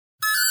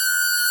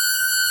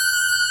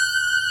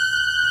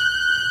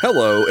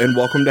Hello, and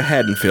welcome to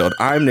Haddonfield.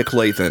 I'm Nick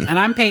Lathan. And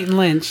I'm Peyton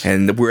Lynch.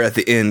 And we're at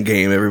the end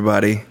game,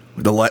 everybody.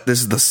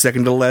 This is the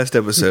second to last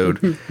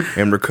episode,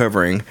 and we're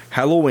covering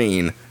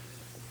Halloween,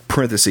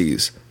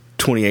 parentheses,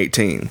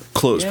 2018,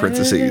 close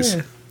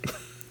parentheses.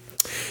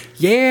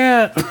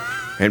 Yeah.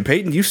 And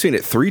Peyton, you've seen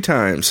it 3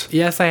 times.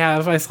 Yes, I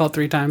have. I saw it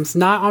 3 times.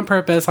 Not on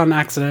purpose, on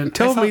accident.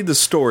 Tell me the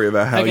story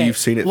about how you've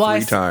seen it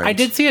 3 times. I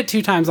did see it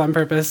 2 times on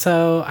purpose.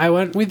 So I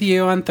went with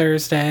you on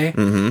Thursday.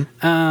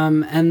 Mm-hmm.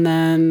 And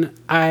then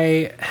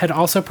I had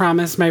also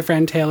promised my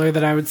friend Taylor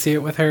that I would see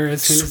it with her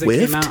as soon as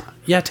it came out.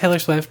 Yeah, Taylor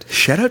Swift.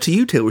 Shout out to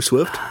you, Taylor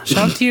Swift.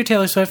 Shout out to you,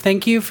 Taylor Swift.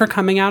 Thank you for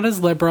coming out as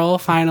liberal,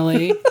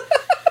 finally.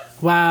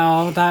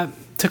 Wow, that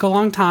took a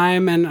long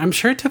time, and I'm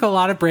sure it took a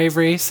lot of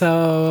bravery,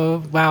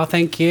 so wow,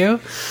 thank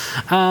you.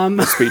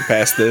 Speed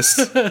past this.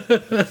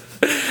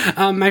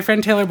 My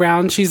friend Taylor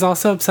Brown, she's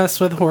also obsessed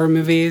with horror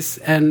movies,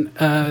 and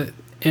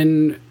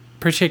in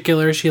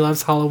particular, she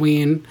loves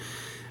Halloween.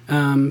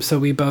 So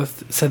we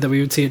both said that we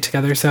would see it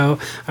together. So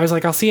I was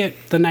like, I'll see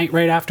it the night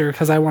right after,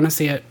 because I want to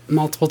see it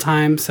multiple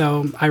times,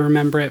 so I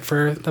remember it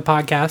for the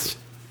podcast.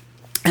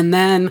 And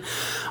then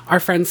our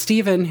friend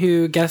Steven,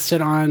 who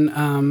guested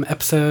on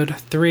episode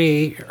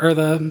 3, or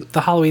the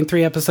Halloween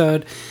 3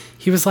 episode,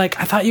 he was like,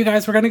 I thought you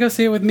guys were going to go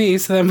see it with me.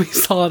 So then we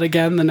saw it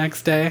again the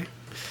next day.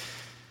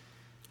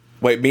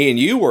 Wait, me and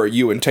you, or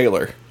you and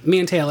Taylor? Me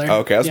and Taylor.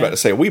 Okay, I was about to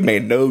say, we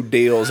made no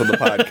deals on the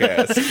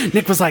podcast.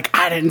 Nick was like,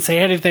 I didn't say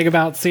anything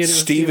about seeing it with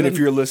Steven, if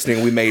you're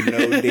listening, we made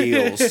no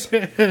deals.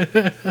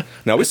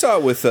 Now, we saw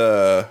it with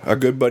our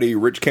good buddy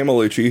Rich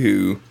Camelucci,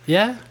 who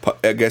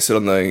I guess it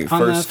on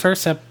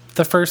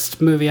the first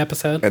movie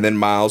episode. And then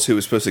Miles, who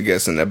was supposed to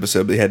guest an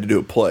episode, but he had to do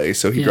a play,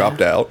 so he dropped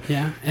out.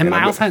 Yeah, and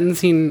Miles hadn't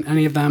seen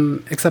any of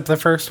them except the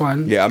first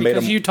one. Yeah,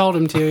 because you told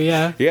him to,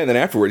 yeah. Yeah, and then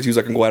afterwards, he was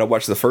like, I'm glad I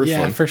watched the first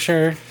one. Yeah, for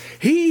sure.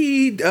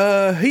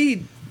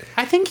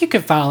 I think you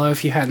could follow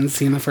if you hadn't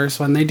seen the first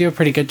one. They do a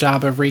pretty good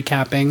job of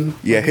recapping.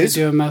 Yeah, they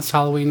do in most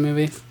Halloween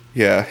movies.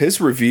 Yeah, his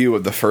review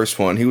of the first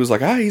one, he was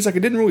like, it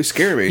didn't really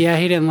scare me. Yeah,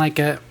 he didn't like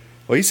it.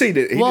 Well, he said he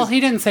did. He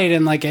didn't say he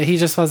didn't like it. He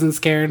just wasn't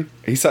scared.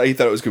 He thought it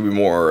was going to be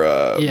more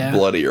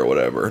bloody or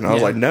whatever. And I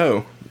was like,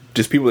 no.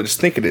 Just people that just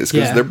think it is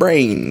because of their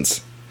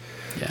brains.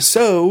 Yeah.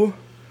 So,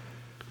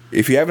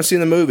 if you haven't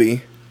seen the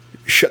movie,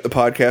 shut the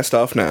podcast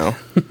off now.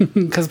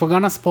 Because we're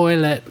going to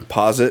spoil it.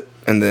 Pause it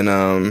and then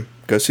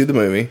go see the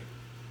movie.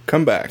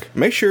 Come back.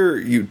 Make sure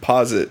you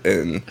pause it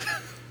and,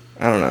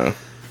 I don't know,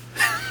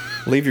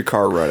 leave your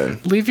car running.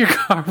 Leave your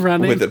car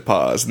running. With it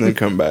paused and then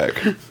come back.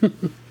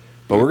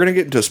 But we're going to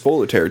get into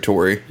spoiler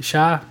territory.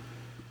 Sure.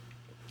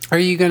 Are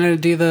you going to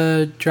do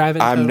the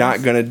drive-in I'm totals?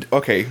 not going to.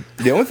 Okay.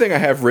 The only thing I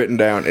have written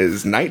down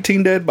is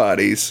 19 dead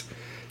bodies,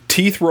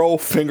 teeth roll,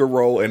 finger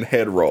roll, and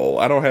head roll.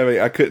 I don't have any.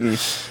 I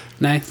couldn't.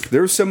 Nice.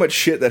 There was so much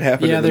shit that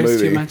happened in the movie. Yeah,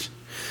 there's too much.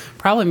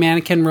 Probably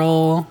mannequin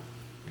roll.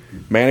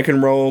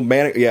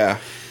 Yeah.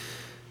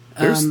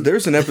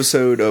 There's an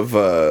episode of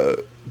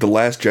the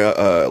last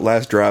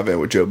drive-in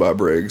with Joe Bob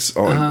Briggs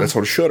on that's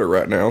on Shudder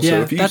right now. Yeah,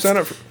 so if you sign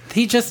up,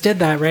 he just did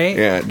that, right?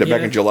 Yeah,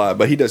 back in July.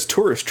 But he does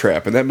Tourist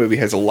Trap, and that movie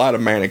has a lot of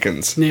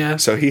mannequins. Yeah,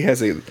 so he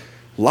has a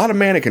lot of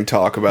mannequin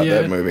talk about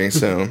that movie.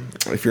 So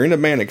if you're into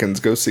mannequins,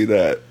 go see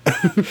that.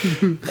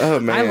 Oh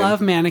man, I love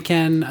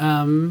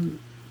Mannequin.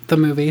 The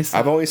movies.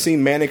 I've only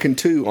seen Mannequin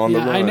 2 on the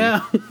run. I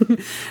know.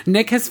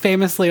 Nick has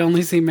famously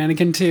only seen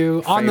Mannequin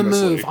 2 on the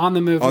move, not on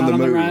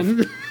the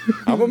run.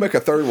 I'm gonna make a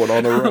third one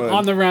on the run.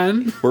 On the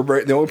run.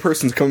 The only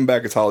person's coming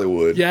back is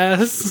Hollywood.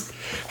 Yes.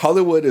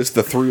 Hollywood is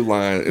the through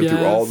line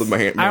through all the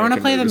mannequin. I want to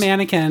play the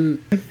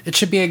Mannequin. It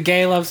should be a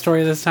gay love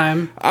story this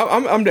time.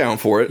 I'm down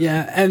for it.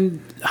 Yeah,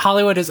 and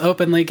Hollywood is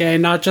openly gay,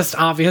 not just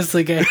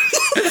obviously gay.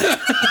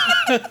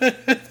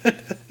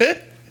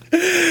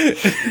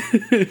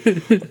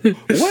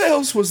 What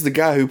else was the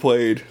guy who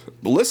played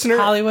Listener?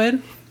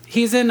 Hollywood.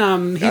 He's in the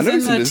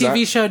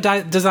TV show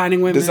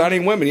Designing Women.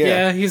 Designing Women, yeah.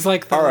 Yeah, he's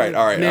like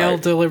the mail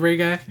delivery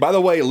guy. By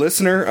the way,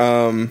 listener,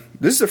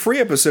 this is a free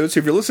episode, so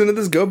if you're listening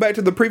to this, go back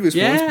to the previous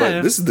ones.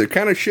 But this is the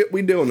kind of shit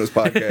we do on this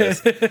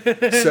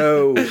podcast.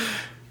 So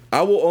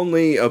I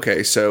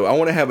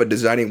want to have a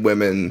Designing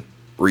Women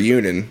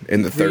reunion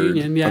in the third.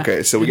 Yeah.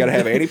 Okay, so we got to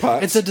have Annie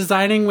Potts. It's a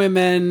Designing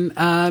Women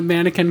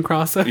mannequin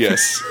crossover.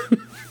 Yes.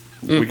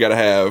 We gotta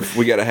have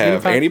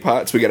Annie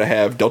Potts. We gotta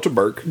have Delta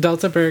Burke.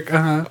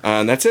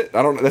 And that's it.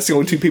 That's the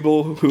only 2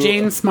 people who.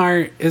 Jane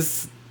Smart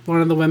is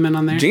one of the women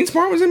on there. Jane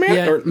Smart was in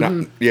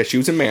Mannequin. Yeah, she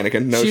was in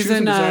Mannequin. No, she's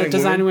in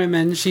Designing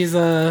Women. She's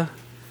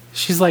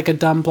like a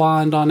dumb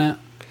blonde on it.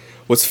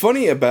 What's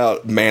funny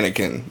about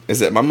Mannequin is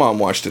that my mom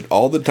watched it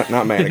all the time.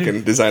 Not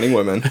Mannequin, Designing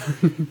Women.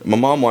 My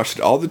mom watched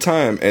it all the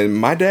time, and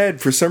my dad,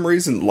 for some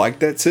reason, liked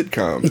that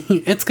sitcom.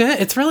 It's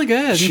good. It's really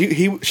good.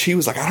 She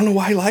was like, I don't know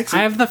why he likes it.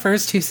 I have the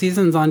first 2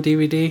 seasons on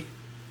DVD.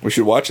 We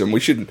should watch them. We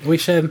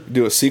should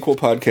do a sequel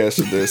podcast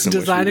of this.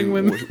 Designing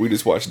Women. We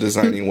just watched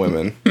Designing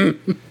Women.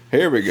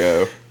 Here we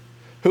go.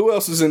 Who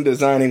else is in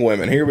Designing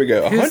Women? Here we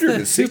go.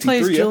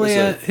 163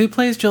 episodes. Who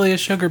plays Julia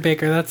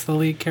Sugarbaker? That's the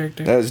lead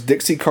character. That is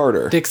Dixie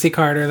Carter. Dixie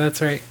Carter,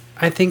 that's right.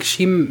 I think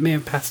she may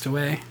have passed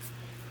away.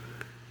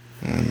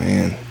 Oh,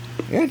 man.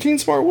 Yeah, Gene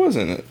Smart was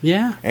in it.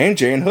 Yeah. And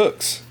Jan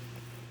Hooks.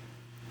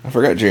 I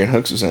forgot Jan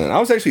Hooks was in it. I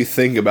was actually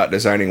thinking about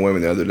designing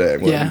women the other day. I'm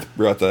glad you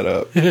brought that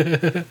up.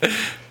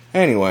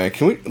 Anyway,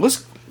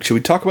 should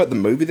we talk about the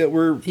movie that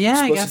we're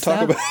supposed to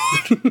talk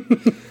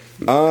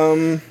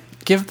about?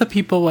 Give the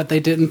people what they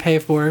didn't pay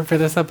for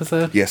this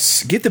episode.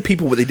 Yes, give the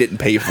people what they didn't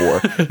pay for,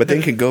 but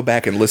then can go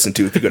back and listen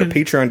to if you go to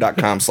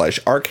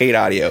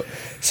patreon.com/arcadeaudio.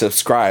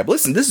 Subscribe.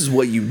 Listen, this is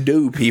what you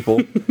do,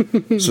 people.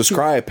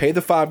 Subscribe. Pay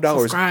the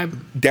 $5.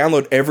 Subscribe.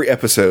 Download every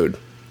episode.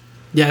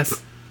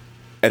 Yes.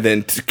 And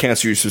then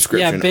cancel your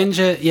subscription. Yeah, binge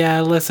it.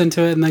 Yeah, listen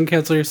to it and then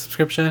cancel your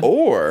subscription.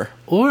 Or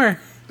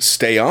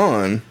stay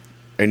on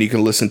and you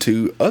can listen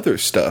to other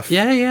stuff.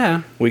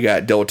 Yeah. We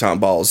got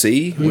Dilettante Ball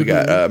Z. We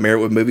got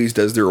Married with Movies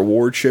does their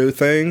award show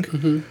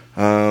thing.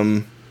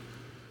 I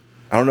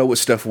don't know what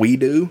stuff we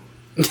do.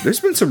 There's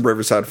been some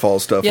Riverside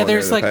Falls stuff. Yeah, on there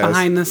there's like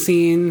behind the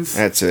scenes.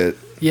 That's it.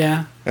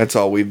 Yeah. That's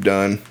all we've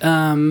done.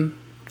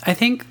 I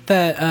think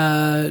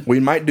that we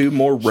might do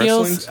more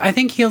wrestling. I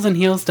think Heels and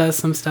Heels does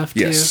some stuff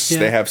too. Yes,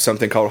 they have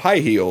something called High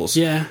Heels.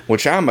 Yeah,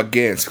 which I'm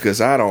against because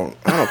I don't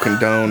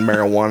condone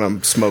marijuana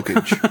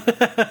smokage.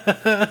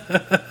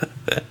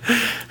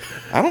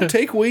 I don't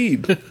take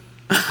weed.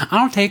 I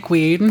don't take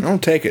weed. I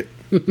don't take it.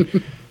 I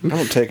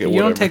don't take it.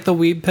 You don't take the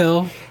weed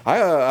pill.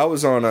 I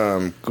was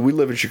on. We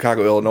live in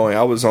Chicago, Illinois.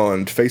 I was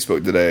on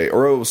Facebook today,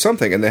 or it was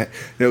something, and it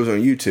was on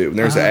YouTube. And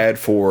there's an ad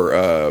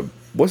for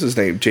what's his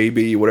name,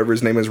 JB, whatever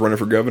his name is, running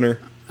for governor.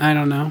 I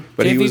don't know.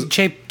 But he was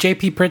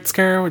JP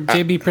Pritzker or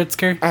JB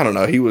Pritzker. I don't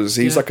know.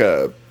 He's like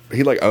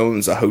he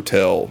owns a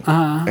hotel.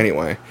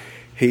 Anyway,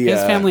 his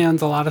family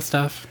owns a lot of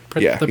stuff. The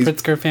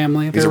Pritzker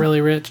family. They're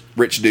really rich.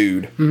 Rich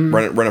dude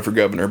running for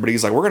governor. But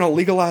he's like, we're going to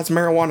legalize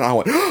marijuana. And I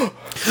went,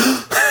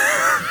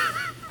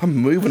 I'm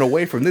moving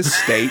away from this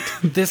state.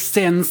 This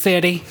sin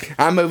city.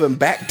 I'm moving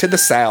back to the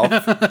South.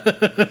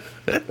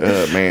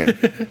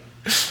 Man.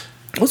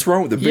 What's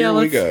wrong with the beer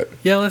we got?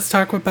 Yeah, let's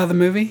talk about the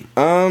movie.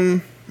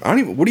 I don't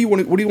even. What do you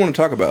want to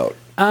talk about?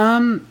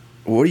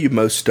 What are you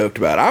most stoked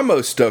about? I'm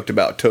most stoked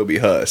about Toby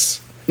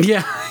Huss.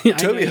 Yeah,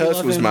 Toby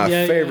Huss was my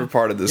favorite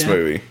part of this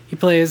movie. He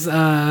plays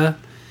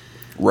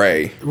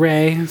Ray,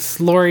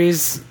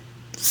 Laurie's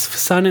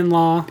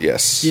son-in-law.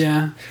 Yes.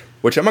 Yeah.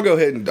 Which I'm gonna go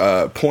ahead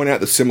and point out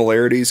the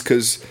similarities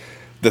because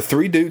the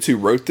three dudes who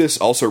wrote this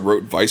also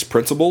wrote Vice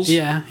Principals.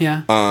 Yeah.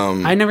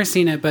 I never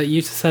seen it, but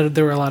you said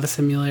there were a lot of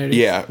similarities.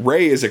 Yeah,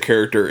 Ray is a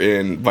character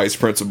in Vice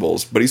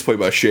Principals, but he's played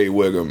by Shea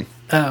Wiggum.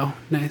 Oh,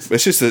 nice.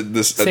 It's just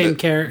same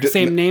character,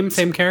 same name,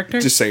 same character,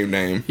 just same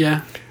name.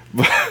 Yeah.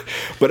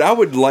 But I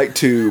would like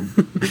to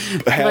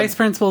have... Vice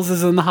Principals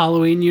is in the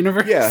Halloween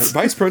universe. Yeah,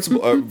 Vice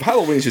Principals...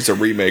 Halloween is just a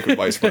remake of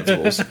Vice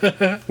Principals,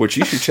 which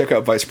you should check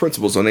out Vice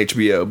Principals on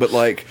HBO. But,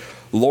 like,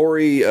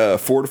 Laurie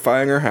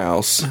fortifying her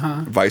house,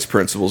 Vice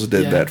Principals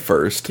did that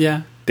first.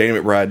 Yeah. Danny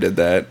McBride did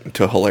that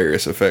to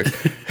hilarious effect.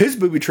 His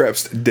booby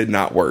traps did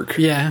not work.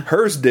 Yeah.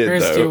 Hers did,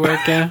 though. Hers do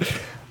work, yeah.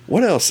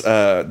 What else?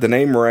 The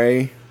name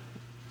Ray...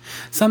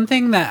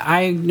 Something that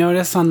I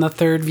noticed on the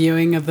third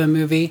viewing of the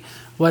movie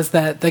was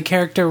that the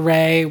character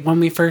Ray, when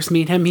we first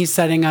meet him, he's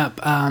setting up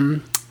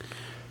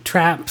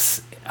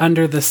traps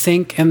under the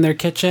sink in their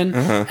kitchen,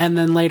 and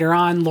then later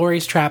on,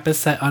 Laurie's trap is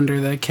set under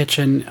the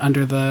kitchen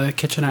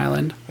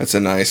island. That's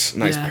a nice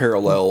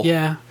parallel.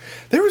 Yeah.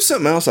 There was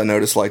something else I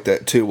noticed like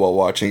that too while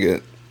watching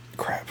it.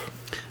 Crap.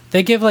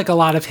 They give like a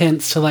lot of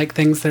hints to like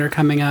things that are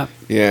coming up.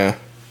 Yeah.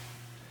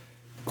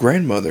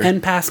 Grandmother.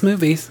 And past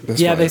movies.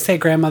 They say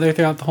grandmother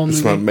throughout the whole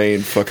movie. That's my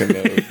main fucking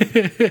note.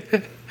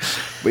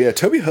 But yeah,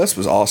 Toby Huss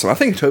was awesome. I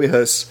think Toby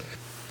Huss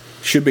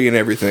should be in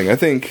everything. I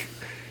think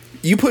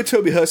you put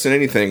Toby Huss in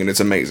anything and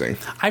it's amazing.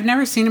 I've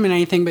never seen him in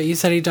anything, but you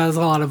said he does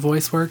a lot of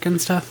voice work and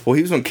stuff. Well,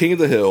 he was on King of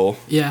the Hill.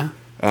 Yeah.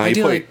 I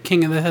do like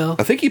King of the Hill.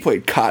 I think he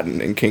played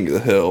Cotton in King of the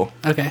Hill.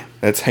 Okay.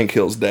 That's Hank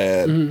Hill's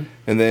dad.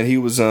 And then he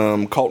was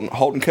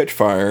Halt and Catch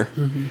Fire.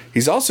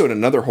 He's also in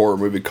another horror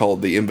movie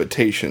called The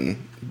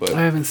Invitation. But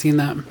I haven't seen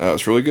that.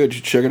 It's really good. You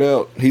should check it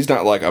out. He's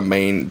not like a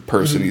main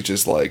person. He's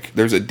just like,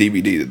 there's a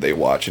DVD that they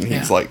watch, and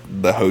he's like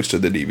the host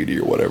of the DVD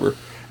or whatever.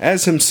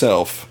 As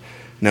himself.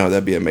 No,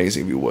 that'd be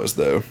amazing if he was,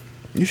 though.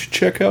 You should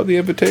check out The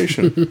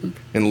Invitation.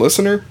 And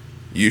listener,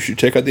 you should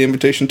check out The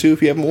Invitation, too,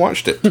 if you haven't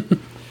watched it.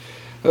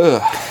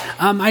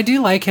 I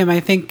do like him. I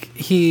think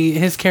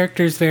his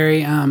character's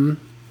very...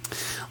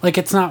 like,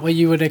 it's not what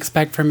you would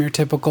expect from your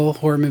typical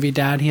horror movie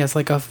dad. He has,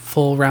 like, a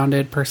full,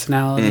 rounded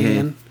personality,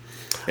 and...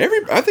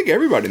 I think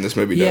everybody in this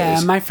movie does. Yeah,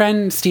 my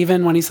friend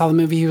Steven, when he saw the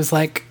movie, he was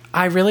like,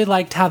 I really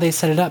liked how they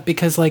set it up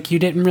because, like, you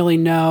didn't really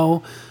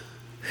know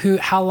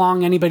how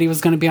long anybody was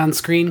going to be on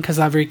screen because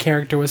every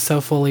character was so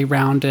fully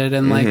rounded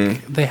and,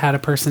 like, they had a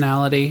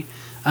personality.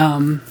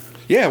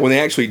 Yeah, when they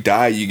actually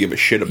die, you give a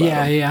shit about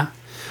them. Yeah.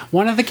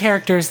 One of the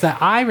characters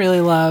that I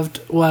really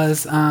loved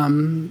was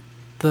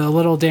the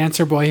little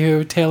dancer boy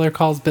who Taylor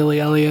calls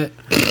Billy Elliot.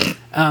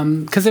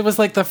 Because it was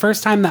like the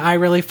first time that I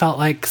really felt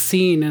like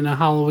seen in a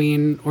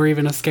Halloween or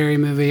even a scary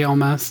movie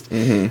almost.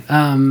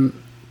 From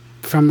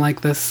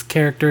like this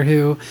character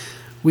who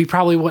we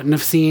probably wouldn't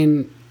have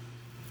seen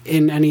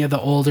in any of the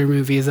older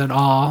movies at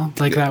all.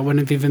 Like, that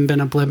wouldn't have even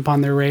been a blimp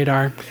on their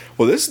radar.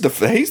 Well, he's the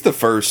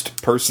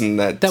first person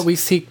that we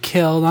see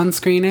killed on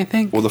screen, I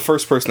think. Well, the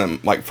first person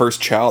that,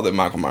 first child that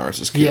Michael Myers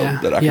has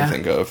killed that I can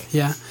think of.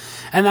 Yeah.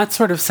 And that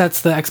sort of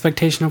sets the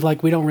expectation of,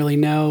 we don't really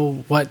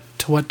know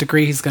to what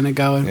degree he's going to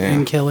go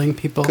in killing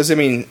people.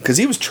 Because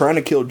he was trying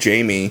to kill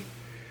Jamie.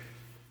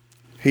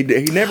 He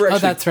never actually... Oh,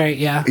 that's right,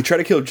 yeah. He tried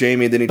to kill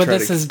Jamie, then But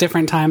this is a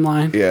different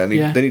timeline. Yeah,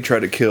 and then he tried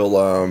to kill...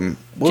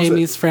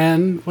 Jamie's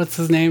friend. What's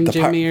his name?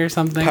 Jimmy or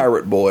something?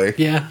 Pirate boy.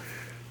 Yeah.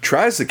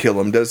 Tries to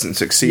kill him, doesn't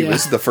succeed.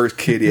 This is the first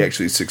kid he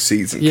actually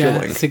succeeds in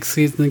killing. Yeah,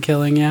 succeeds in the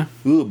killing, yeah.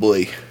 Ooh,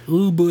 boy.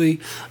 Ooh, boy.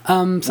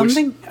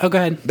 Something... go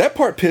ahead. That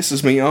part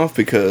pisses me off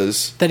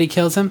because... That he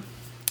kills him?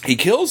 He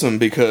kills him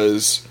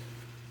because...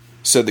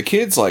 So the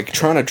kid's,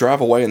 trying to drive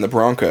away in the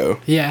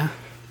Bronco. Yeah.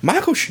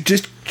 Michael should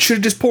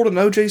have just pulled an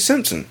O.J.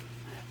 Simpson.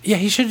 Yeah,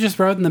 he should have just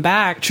rode in the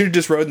back. Should have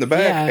just rode in the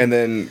back and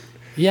then...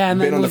 Yeah, and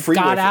then on the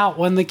freeway got out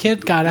when the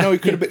kid got out. No,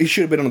 he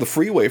should have been on the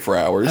freeway for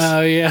hours. Oh,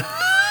 yeah.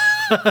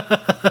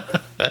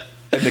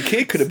 And the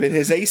kid could have been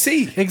his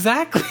AC.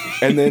 Exactly.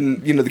 And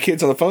then, the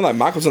kid's on the phone,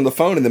 Michael's on the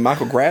phone, and then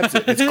Michael grabs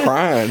it, it's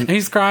crying. And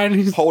he's crying.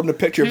 He's holding a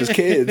picture of his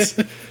kids.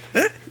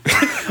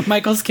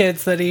 Michael's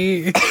kids that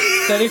he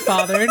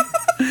fathered.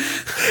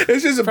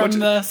 It's just from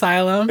the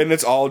asylum, and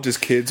it's all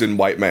just kids in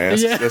white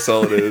masks. Yeah. That's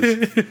all it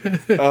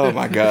is. Oh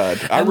my god!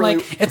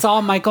 It's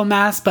all Michael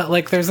masks, but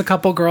there's a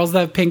couple girls that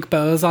have pink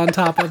bows on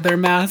top of their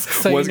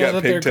masks, so one's you know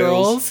that they're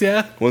girls.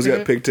 Yeah, one's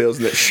got pigtails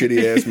and that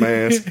shitty ass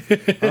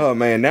mask. Oh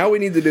man! Now we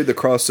need to do the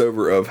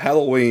crossover of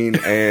Halloween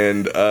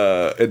and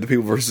the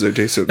People versus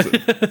O.J.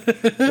 Simpson.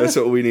 That's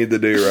what we need to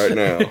do right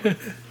now.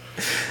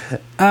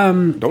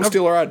 Don't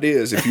steal our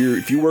ideas. If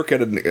you work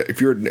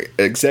if you're an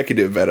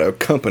executive at a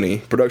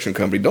production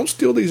company, don't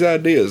steal these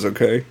ideas,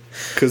 okay?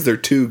 Because they're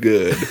too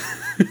good.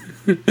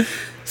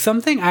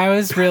 Something I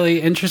was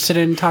really interested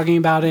in talking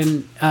about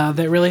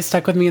that really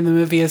stuck with me in the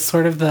movie is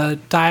sort of the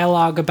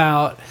dialogue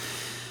about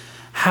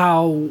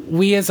how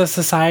we as a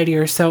society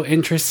are so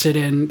interested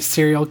in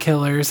serial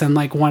killers and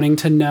wanting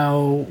to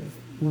know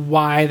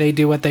why they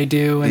do what they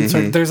do, and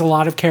sort of, there's a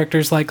lot of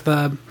characters like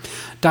the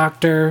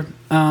doctor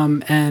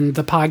and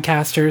the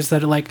podcasters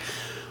that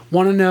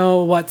want to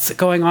know what's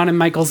going on in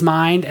Michael's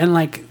mind, and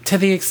to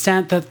the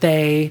extent that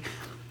they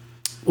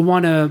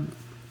want to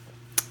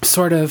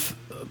sort of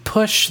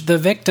push the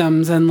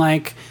victims and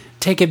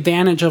take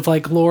advantage of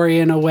Laurie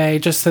in a way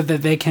just so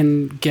that they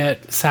can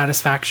get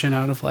satisfaction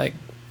out of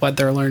what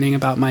they're learning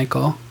about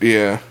Michael.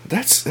 Yeah,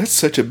 that's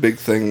such a big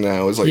thing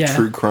now. Is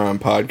true crime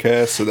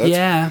podcasts. So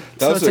that's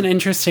so it's an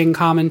interesting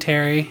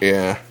commentary.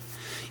 Yeah.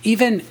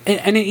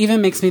 It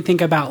even makes me think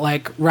about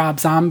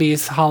Rob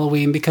Zombie's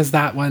Halloween, because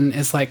that one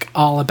is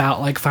all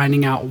about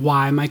finding out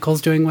why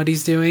Michael's doing what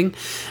he's doing,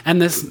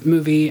 and this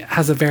movie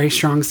has a very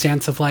strong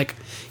stance of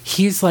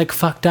he's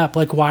fucked up,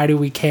 why do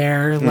we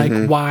care,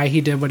 why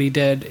he did what he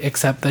did,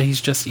 except that he's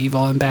just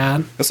evil and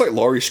bad. That's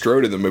Laurie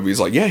Strode in the movie.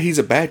 He's yeah, he's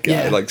a bad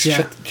guy.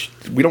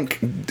 We don't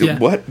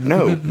what?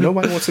 No,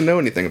 nobody wants to know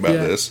anything about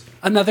this.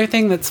 Another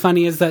thing that's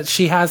funny is that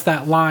she has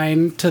that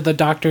line to the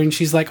doctor, and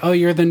she's oh,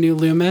 you're the new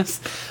Loomis.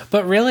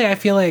 But really, I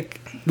feel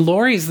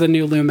Laurie's the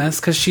new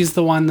Loomis, because she's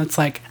the one that's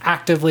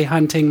actively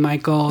hunting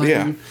Michael.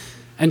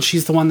 And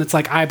she's the one that's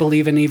I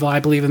believe in evil, I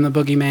believe in the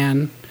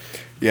boogeyman.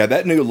 Yeah,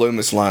 that new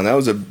Loomis line, that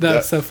was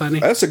so funny.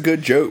 That's a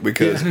good joke,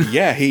 because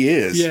he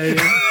is.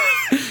 Yeah.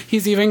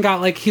 He's even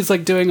got he's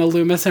doing a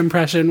Loomis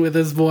impression with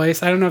his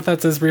voice. I don't know if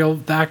that's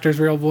the actor's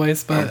real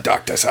voice, but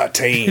Dr.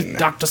 Sartain.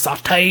 Dr.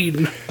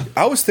 Sartain.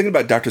 I was thinking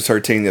about Dr.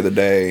 Sartain the other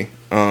day,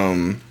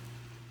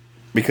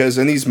 because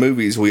in these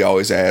movies we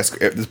always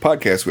ask, at this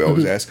podcast we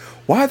always ask,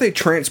 why are they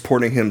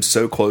transporting him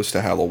so close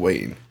to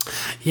Halloween?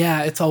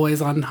 Yeah, it's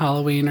always on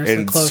Halloween or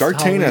so close Sartain,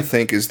 to Halloween. I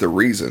think, is the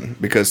reason,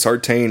 because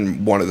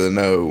Sartain wanted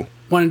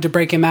to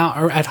break him out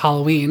at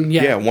Halloween.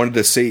 Yeah, wanted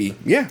to see.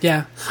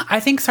 Yeah. I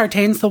think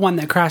Sartain's the one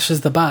that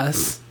crashes the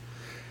bus.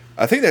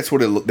 I think that's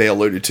what they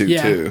alluded to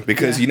too,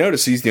 because you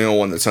notice he's the only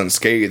one that's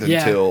unscathed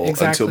until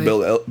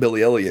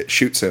Billy Elliot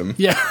shoots him.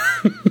 Yeah.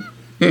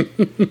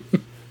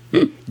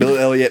 Billy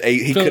Elliot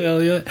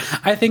Elliot.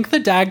 I think the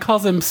dad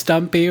calls him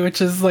Stumpy,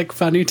 which is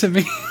funny to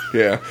me.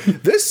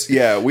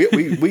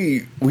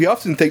 We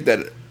often think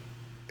that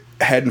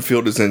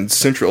Haddonfield is in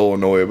central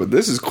Illinois, but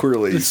this is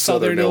clearly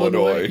southern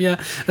Illinois.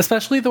 Yeah,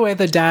 especially the way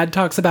the dad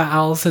talks about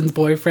Allison's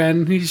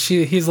boyfriend. He's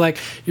he's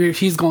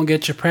gonna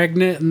get you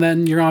pregnant, and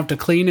then you're gonna have to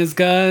clean his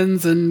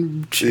guns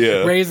and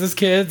raise his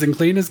kids and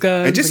clean his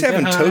guns. And just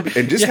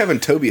having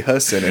Toby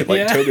Huss in it,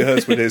 Toby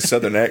Huss with his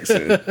southern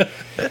accent.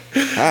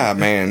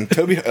 Man,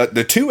 Toby.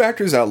 The two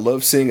actors I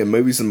love seeing in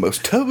movies the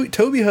most: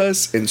 Toby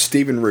Huss and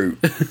Stephen Root.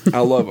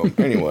 I love them.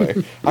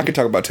 Anyway, I could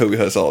talk about Toby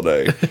Huss all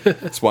day.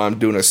 That's why I'm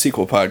doing a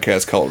sequel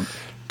podcast called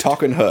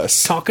Talking Huss.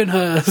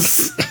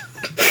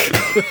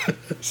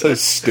 So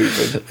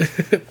stupid.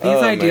 These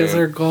ideas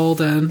are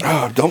golden.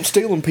 Oh, don't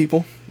steal them,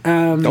 people.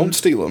 Don't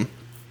steal them.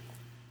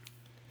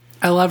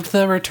 I loved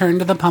the return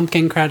to the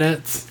pumpkin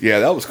credits. Yeah,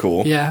 that was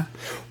cool. Yeah.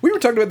 We were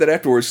talking about that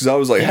afterwards because I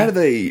was like, how did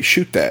they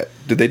shoot that?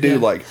 Did they do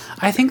like...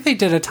 I think they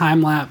did a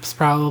time lapse,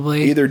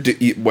 probably. Did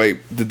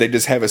they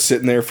just have it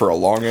sitting there for a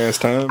long-ass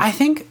time? I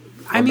think...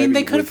 I mean,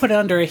 they could have put it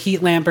under a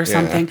heat lamp or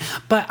something,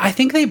 but I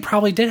think they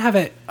probably did have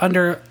it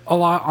under a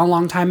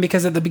long time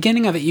because at the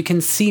beginning of it, you can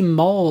see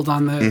mold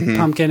on the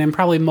pumpkin, and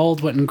probably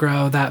mold wouldn't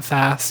grow that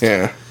fast.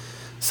 Yeah.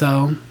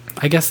 So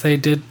I guess they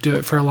did do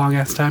it for a long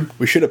ass time.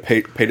 We should have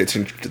paid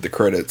attention to the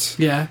credits.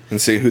 Yeah. And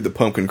see who the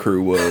pumpkin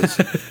crew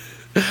was.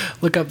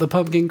 Look up the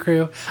pumpkin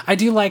crew. I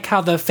do like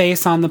how the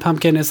face on the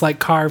pumpkin is like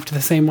carved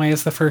the same way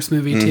as the first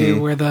movie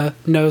too, where the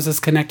nose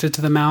is connected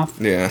to the mouth.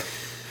 Yeah.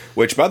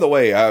 Which, by the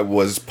way, I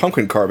was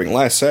pumpkin carving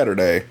last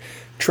Saturday.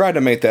 Tried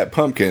to make that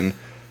pumpkin,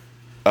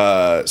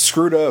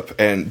 screwed up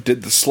and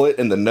did the slit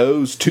in the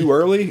nose too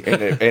early,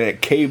 and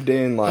it caved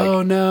in like.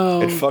 Oh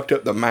no! It fucked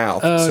up the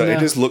mouth, so it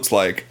just looks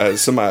like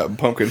somebody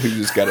pumpkin who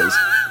just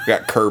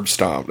got curb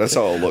stomped. That's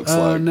all it looks like.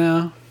 Oh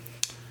no!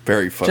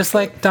 Very fucked. Just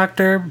like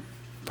Dr.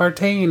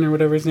 Bartain or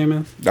whatever his name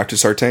is. Dr.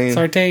 Sartain.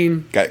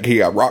 He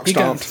got rock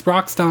stomped. He got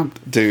rock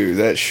stomped. Dude,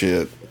 that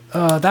shit.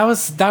 That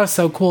was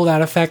so cool.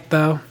 That effect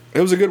though. It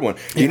was a good one.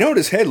 You know what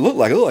his head looked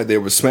like? It looked like they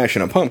were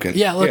smashing a pumpkin.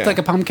 Yeah, it looked like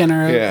a pumpkin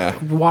or a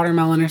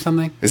watermelon or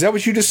something. Is that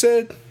what you just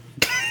said?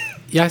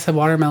 Yeah, I said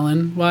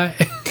watermelon. Why?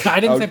 I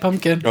didn't say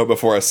pumpkin. Oh,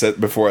 before I said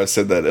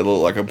that, it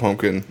looked like a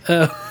pumpkin.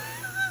 Oh.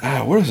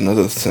 What was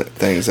another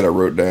things that I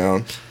wrote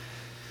down?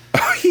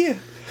 Oh yeah.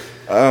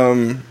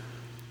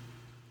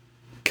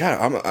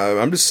 God,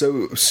 I'm just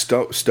so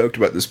stoked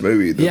about this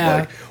movie. That,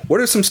 like, what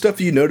are some stuff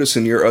you notice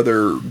in your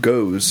other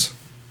goes?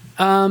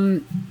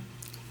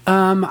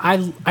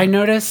 I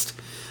noticed,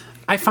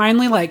 I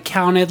finally like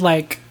counted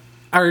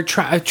I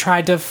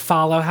tried to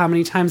follow how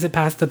many times it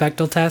passed the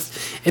Bechdel test.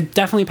 It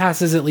definitely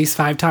passes at least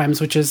 5 times,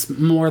 which is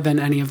more than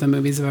any of the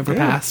movies have ever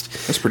passed.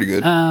 That's pretty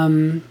good.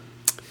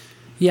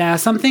 Yeah,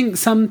 some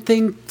things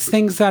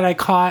that I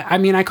caught. I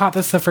mean, I caught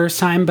this the first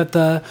time, but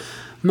the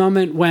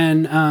moment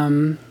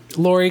when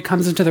Laurie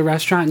comes into the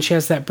restaurant and she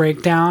has that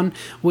breakdown,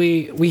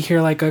 we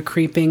hear like a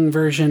creeping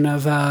version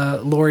of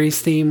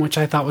Laurie's theme, which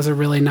I thought was a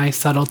really nice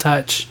subtle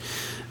touch.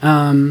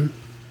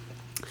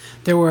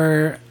 There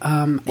were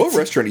what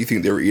restaurant do you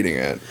think they were eating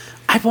at?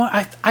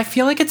 I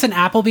feel like it's an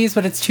Applebee's,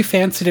 but it's too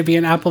fancy to be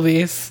an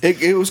Applebee's.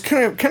 It was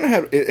kind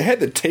of it had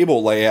the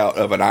table layout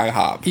of an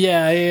IHOP.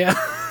 Yeah.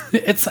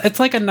 It's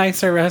like a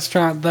nicer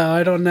restaurant though.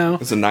 I don't know.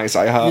 It's a nice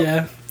IHOP.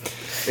 Yeah.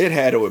 It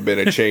had to have been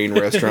a chain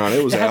restaurant.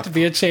 It had to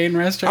be a chain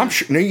restaurant. I'm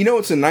sure. No, you know,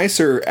 it's a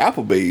nicer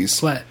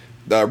Applebee's. What?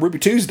 Ruby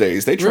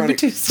Tuesdays. They try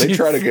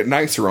to get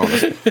nicer on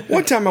us.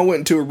 One time I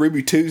went to a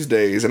Ruby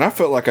Tuesdays and I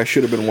felt like I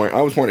should have been wearing.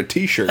 I was wearing a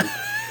T-shirt.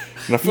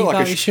 And I feel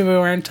like you should be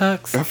wearing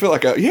tux. I feel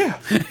like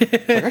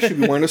I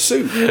should be wearing a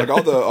suit. Like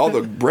all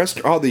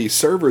the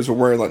servers were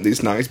wearing like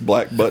these nice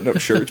black button-up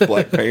shirts,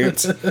 black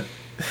pants.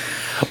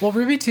 Well,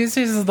 Ruby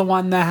Tuesdays is the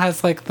one that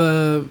has like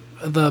the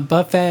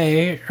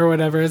buffet or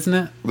whatever, isn't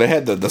it? They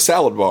had the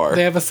salad bar.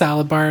 They have a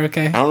salad bar,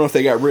 okay. I don't know if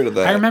they got rid of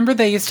that. I remember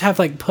they used to have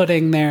like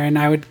pudding there, and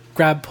I would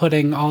grab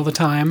pudding all the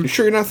time. You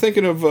sure you're not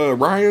thinking of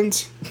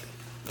Ryan's?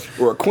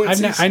 Or a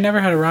Quincy's? I never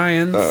had a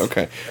Ryan's. Oh,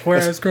 okay.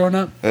 Where I was growing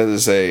up. That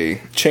is a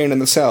chain in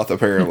the South,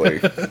 apparently.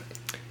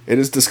 It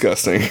is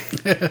disgusting.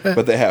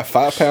 But they have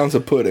 5 pounds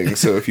of pudding,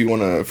 so if you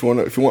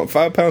want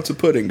 5 pounds of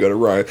pudding, go to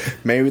Ryan.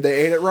 Maybe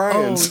they ate at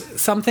Ryan's. Oh,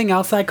 something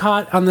else I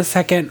caught on the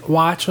second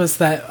watch was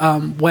that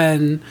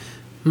when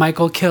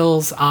Michael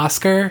kills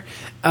Oscar,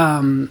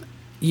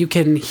 you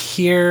can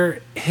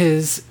hear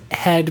his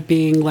head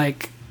being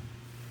like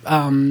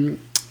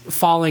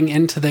falling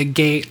into the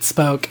gate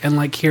spoke and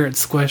like hear it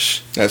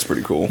squish. That's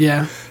pretty cool.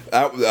 Yeah.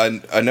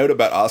 A note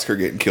about Oscar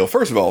getting killed.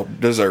 First of all,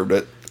 deserved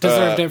it.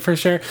 Deserved it for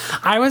sure.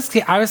 I was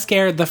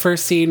scared the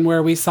first scene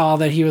where we saw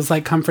that he was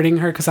like comforting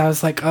her, because I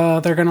was like, oh,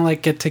 they're gonna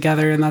like get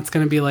together and that's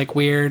gonna be like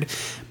weird.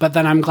 But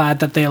then I'm glad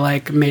that they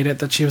like made it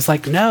that she was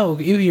like, no,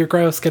 you're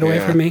gross, get away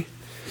from me.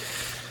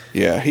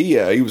 Yeah,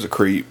 he was a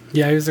creep.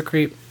 Yeah, he was a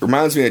creep.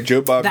 Reminds me of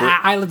Joe Bob.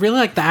 I really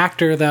like the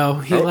actor though.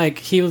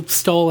 He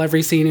stole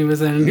every scene he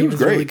was in. He was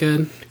great. Really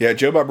good. Yeah,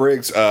 Joe Bob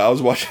Briggs. I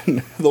was watching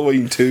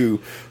Halloween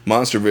 2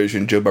 Monster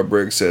Vision. Joe Bob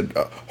Briggs said,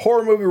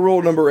 "Horror movie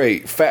rule number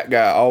 8: fat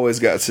guy always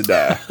got to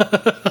die."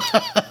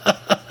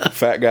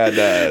 Fat guy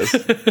dies,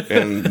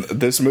 and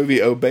this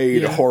movie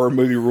obeyed horror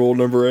movie rule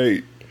number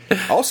 8.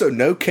 Also,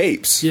 no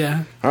capes.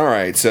 Yeah. All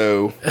right,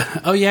 so...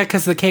 Oh, yeah,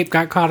 because the cape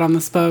got caught on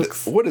the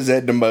spokes. What does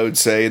Edna Mode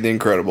say in The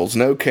Incredibles?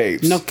 No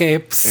capes. No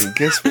capes. And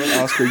guess what,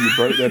 Oscar? You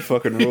broke that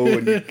fucking rule,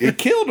 and it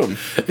killed him.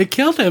 It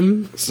killed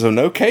him. So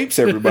no capes,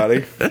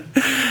 everybody.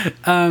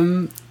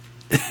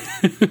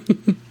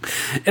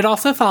 It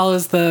also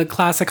follows the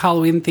classic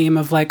Halloween theme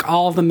of like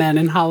all the men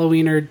in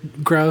Halloween are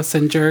gross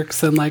and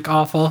jerks and like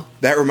awful.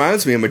 That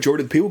reminds me, a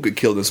majority of the people who get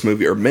killed in this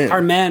movie are men.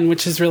 Are men,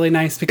 which is really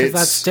nice because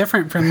that's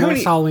different from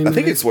most Halloween movies.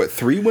 I think it's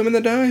 3 women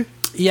that die?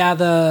 Yeah,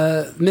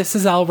 the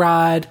Mrs.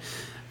 Elrod,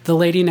 the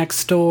lady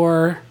next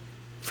door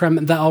from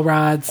the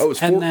Elrods,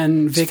 and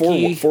then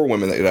Vicky. It's 4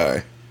 women that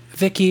die.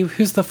 Vicky,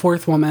 who's the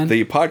fourth woman?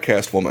 The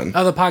podcast woman.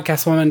 Oh, the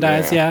podcast woman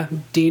dies, yeah.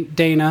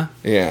 Dana.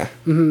 Yeah.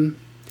 Mm-hmm.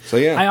 So,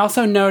 yeah. I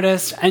also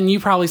noticed, and you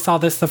probably saw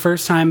this the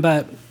first time,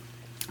 but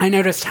I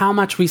noticed how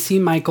much we see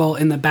Michael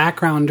in the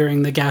background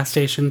during the gas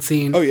station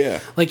scene. Oh, yeah.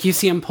 Like, you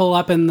see him pull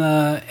up in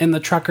the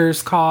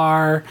trucker's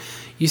car.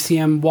 You see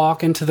him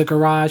walk into the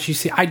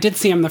garage. I did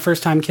see him the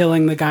first time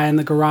killing the guy in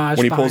the garage.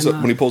 When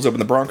he pulls up in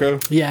the Bronco?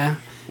 Yeah.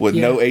 With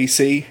no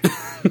AC?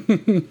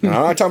 I'm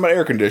not talking about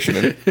air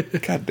conditioning.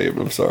 God damn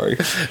it, I'm sorry.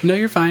 No,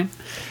 you're fine.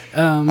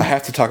 I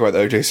have to talk about the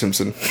O.J.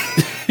 Simpson.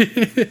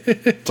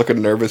 It's like a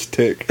nervous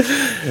tick.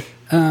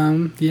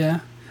 Yeah.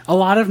 A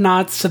lot of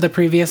nods to the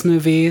previous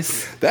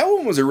movies. That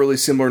one was a really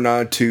similar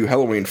nod to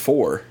Halloween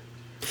 4.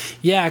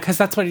 Yeah, because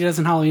that's what he does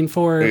in Halloween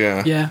 4.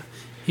 Yeah. Yeah.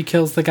 He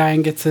kills the guy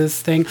and gets his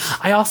thing.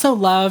 I also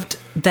loved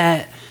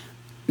that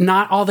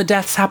not all the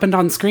deaths happened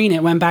on screen.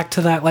 It went back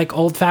to that like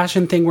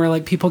old-fashioned thing where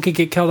like people could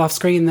get killed off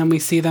screen, then we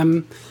see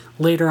them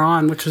later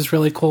on, which was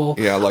really cool.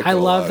 Yeah, I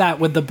love that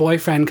with the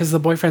boyfriend, because the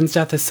boyfriend's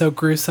death is so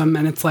gruesome,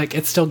 and it's like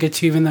it still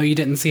gets you even though you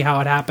didn't see how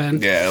it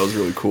happened. Yeah, it was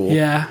really cool.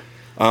 Yeah.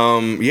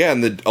 Yeah,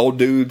 and the old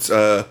dudes,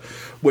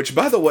 which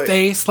by the way,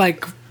 face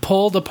like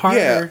pulled apart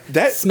or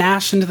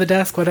smashed into the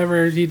desk,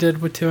 whatever he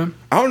did to him.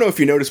 I don't know if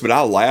you noticed, but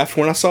I laughed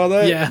when I saw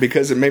that. Yeah.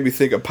 Because it made me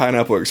think of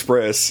Pineapple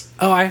Express.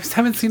 Oh, I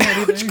haven't seen that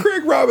either. Which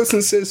Craig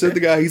Robinson says to the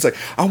guy, he's like,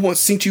 I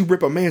once seen you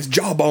rip a man's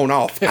jawbone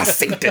off. I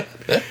seen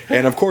it.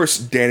 And of course,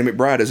 Danny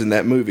McBride is in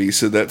that movie,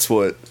 so that's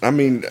what, I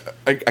mean,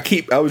 I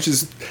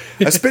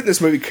spent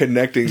this movie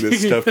connecting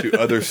this stuff to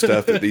other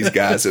stuff that these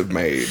guys have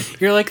made.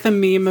 You're like the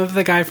meme of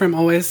the guy from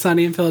Always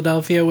Sunny in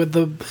Philadelphia with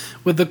the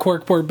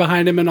corkboard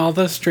behind him and all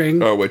the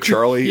string. Oh, with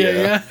Charlie?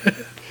 Yeah.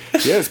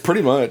 Yes,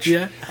 pretty much.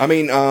 Yeah. I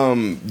mean,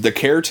 the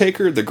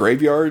caretaker, the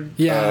graveyard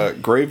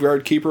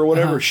keeper or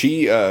whatever,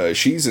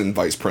 she's in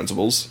Vice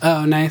Principals.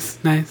 Oh, nice.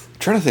 I'm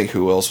trying to think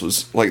who else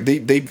was, like,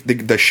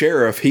 the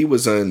sheriff, he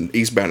was in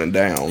Eastbound and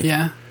Down.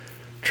 Yeah.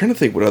 I'm trying to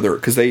think what other,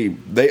 because they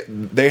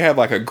have,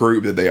 like, a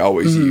group that they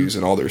always use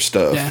in all their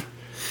stuff. Yeah.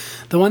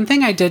 The one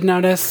thing I did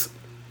notice,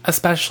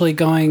 especially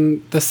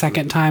going the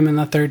second time and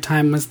the third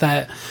time, was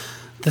that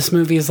this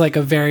movie is like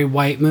a very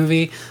white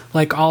movie.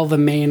 Like all the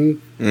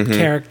main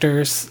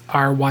characters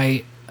are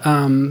white.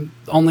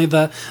 Only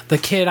the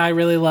kid I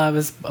really love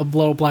is a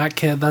little black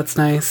kid. That's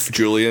nice.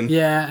 Julian.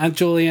 Yeah,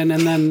 Julian.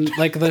 And then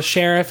like the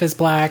sheriff is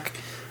black.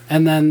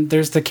 And then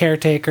there's the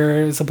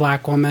caretaker is a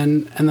black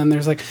woman. And then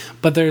there's like,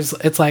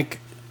 it's like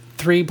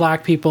 3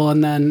 black people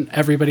and then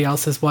everybody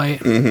else is white.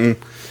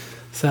 Mm-hmm.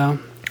 So.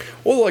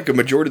 Well, like a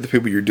majority of the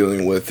people you're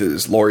dealing with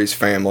is Laurie's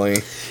family.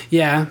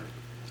 Yeah.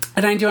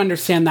 And I do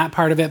understand that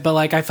part of it, but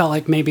like I felt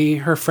like maybe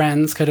her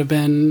friends could have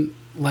been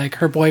like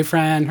her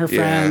boyfriend, her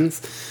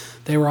friends.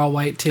 They were all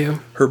white too.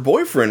 Her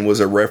boyfriend was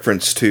a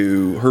reference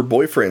to her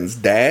boyfriend's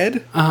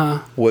dad.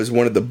 Was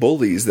one of the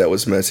bullies that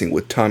was messing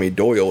with Tommy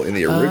Doyle in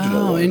the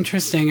original. Oh, one.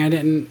 Interesting. I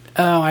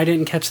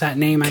didn't catch that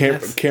name. I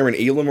guess Cameron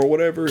Elam or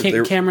whatever.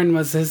 Cameron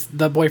was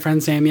the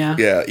boyfriend's name. Yeah.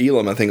 Yeah,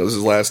 Elam. I think it was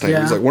his last name. Yeah.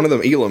 It was like one of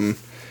them. Elam.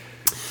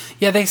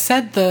 Yeah, they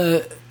said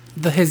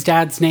his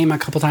dad's name a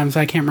couple times,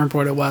 but I can't remember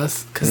what it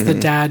was because the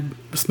dad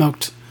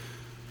smoked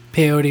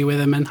peyote with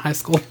him in high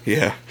school.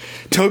 Yeah.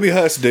 Toby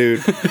Huss,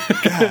 dude.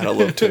 God, I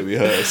love Toby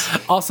Huss.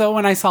 Also,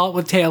 when I saw it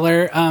with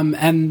Taylor,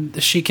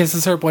 and she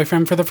kisses her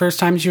boyfriend for the first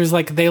time, she was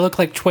like, they look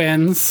like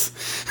twins.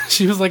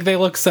 She was like, they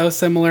look so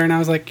similar, and I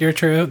was like, you're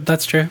true.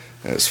 That's true.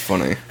 That's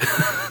funny.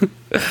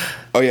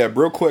 Oh, yeah,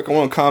 real quick, I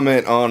want to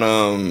comment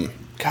on,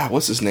 God,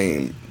 what's his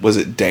name? Was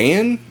it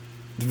Dan?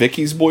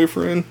 Vicky's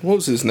boyfriend? What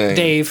was his name?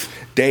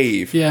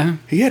 Dave. Yeah.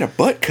 He had a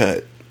butt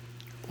cut.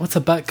 What's a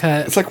butt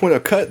cut? It's like when a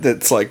cut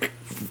that's like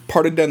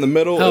parted down the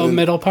middle. Oh,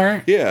 middle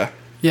part? Yeah.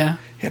 Yeah.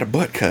 He had a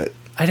butt cut.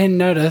 I didn't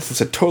notice.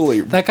 It's a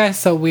totally... That guy's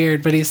so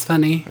weird, but he's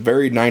funny.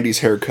 Very 90s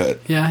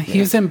haircut. Yeah, he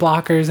was in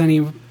Blockers, and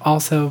he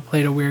also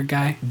played a weird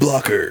guy.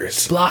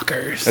 Blockers.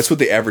 That's what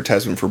the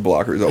advertisement for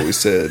Blockers always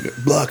said.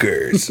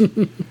 Blockers.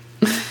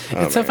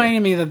 It's so funny to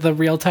me that the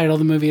real title of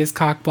the movie is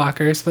Cock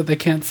Blockers, but they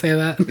can't say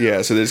that.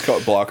 Yeah, so they just call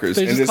it Blockers.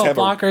 They just call it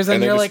Blockers,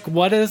 and you're like,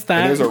 what is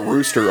that? And there's a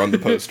rooster on the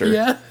poster.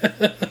 Yeah.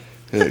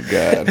 Good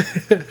God.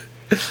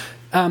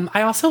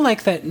 I also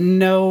like that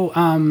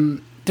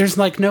there's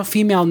like no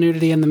female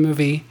nudity in the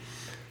movie.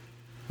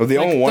 Well, the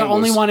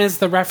only one is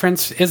the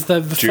reference, is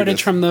the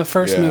footage from the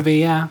first movie,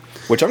 yeah.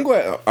 Which I'm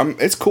glad,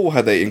 it's cool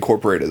how they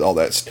incorporated all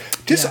that.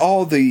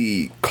 All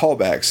the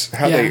callbacks,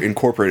 how they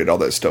incorporated all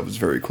that stuff is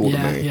very cool to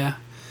me. Yeah.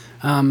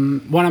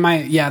 One of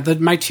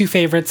my 2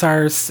 favorites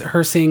are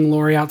her seeing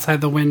Laurie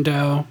outside the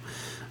window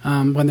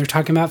when they're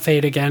talking about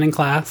fate again in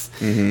class,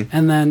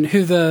 and then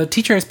who the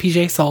teacher is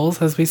PJ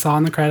Souls, as we saw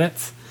in the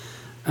credits,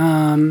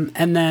 and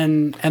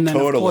then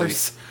totally.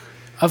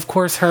 of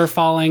course her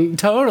falling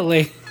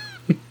totally.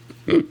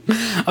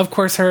 Of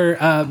course,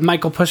 her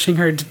Michael pushing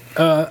her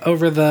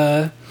over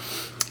the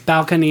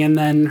balcony, and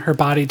then her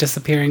body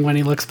disappearing when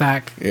he looks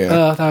back.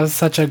 Yeah, that was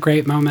such a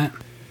great moment.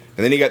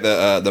 And then you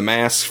got the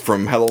mask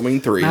from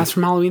Halloween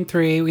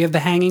 3. We have the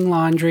hanging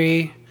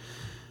laundry,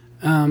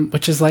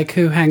 which is like,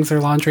 who hangs their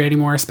laundry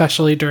anymore,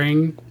 especially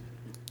during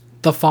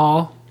the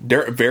fall.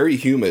 very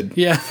humid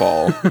Yeah.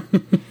 fall.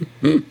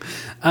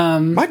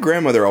 My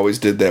grandmother always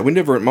did that. My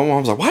mom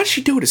was like, why does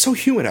she do it? It's so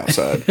humid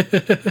outside.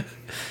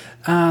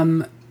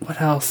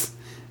 What else?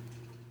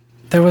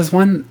 There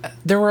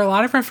were a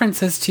lot of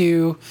references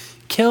to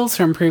kills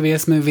from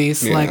previous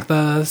movies, like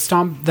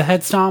the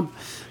head stomp.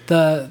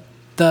 The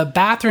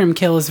bathroom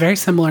kill is very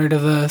similar to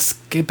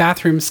the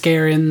bathroom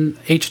scare in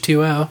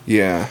H2O.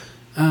 Yeah.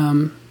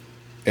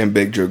 And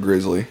Big Joe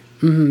Grizzly.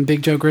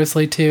 Big Joe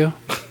Grizzly too.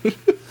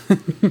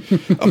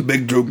 A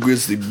Big Joe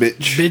Grizzly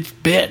bitch.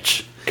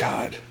 Bitch.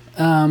 God.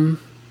 What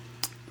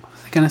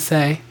was I gonna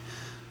say?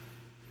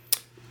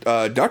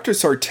 Dr.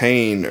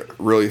 Sartain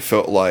really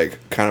felt like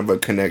kind of a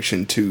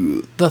connection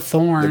to the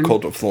Thorn. The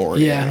Cult of Thorn.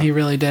 Yeah, he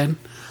really did.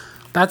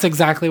 That's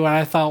exactly what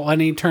I thought when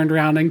he turned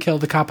around and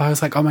killed the cop. I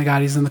was like, oh my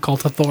god, he's in the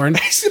Cult of Thorn.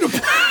 He's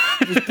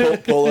gonna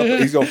pull up.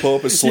 He's gonna pull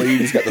up his sleeve.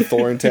 He's got the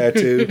Thorn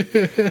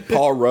tattoo.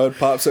 Paul Rudd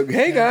pops up.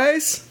 Hey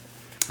guys.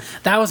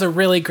 That was a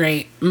really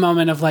great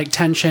moment of like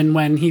tension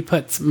when he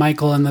puts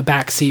Michael in the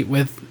back seat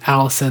with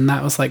Allison.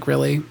 That was like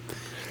really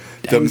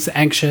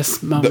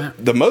anxious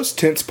moment. The most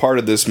tense part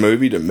of this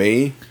movie to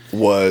me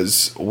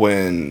was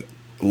when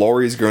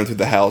Laurie's going through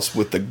the house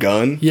with the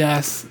gun.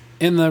 Yes.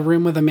 In the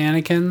room with the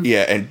mannequin.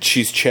 Yeah, and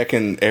she's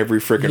checking every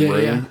freaking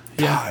room. Yeah.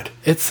 God.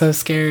 It's so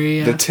scary.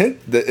 Yeah.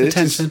 The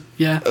tension.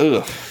 Yeah.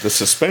 Ugh. The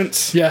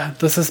suspense. Yeah,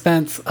 the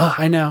suspense. Oh,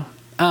 I know.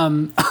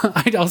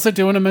 I also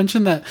do want to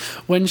mention that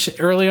when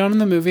early on in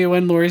the movie,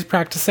 when Laurie's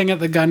practicing at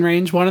the gun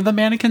range, one of the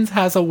mannequins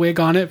has a wig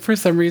on it for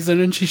some reason,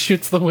 and she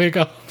shoots the wig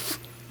off.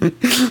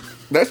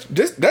 That's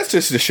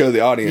just to show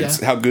the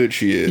audience how good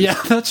she is.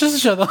 Yeah, that's just to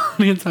show the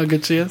audience how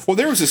good she is. Well,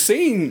 there was a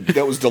scene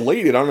that was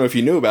deleted. I don't know if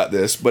you knew about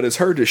this, but it's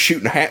her just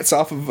shooting hats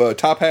off of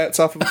top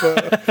hats off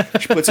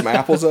of. She put some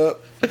apples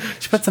up.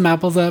 She put some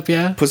apples up,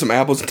 yeah. Put some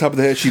apples on top of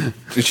the head.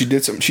 She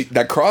did some.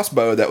 that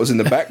crossbow that was in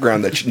the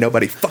background that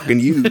nobody fucking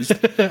used.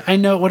 I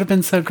know, it would have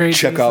been so great.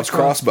 Chekhov's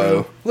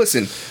crossbow.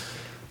 Listen,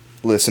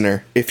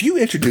 listener, if you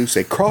introduce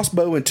a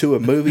crossbow into a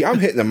movie, I'm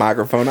hitting the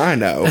microphone, I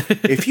know.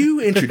 If you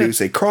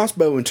introduce a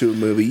crossbow into a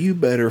movie, you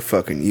better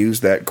fucking use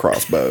that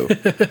crossbow.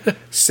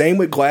 Same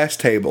with glass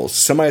tables.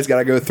 Somebody's got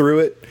to go through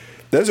it.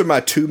 Those are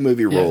my 2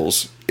 movie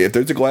rules. If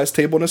there's a glass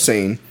table in a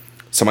scene,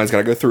 somebody's got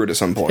to go through it at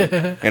some point.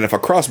 And if a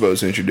crossbow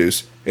is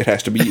introduced, it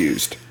has to be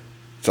used.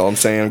 That's all I'm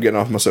saying. I'm getting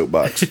off my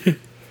soapbox.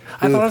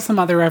 I thought of some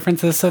other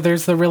references. So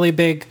there's the really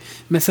big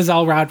Mrs.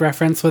 Elrod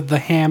reference with the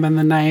ham and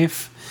the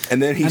knife.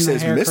 And then he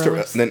says Mr.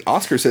 And then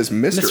Oscar says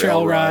Mr.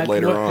 Elrod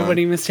later on. When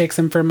he mistakes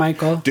him for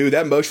Michael. Dude,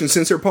 that motion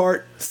sensor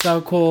part.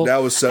 So cool.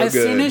 That was so good. As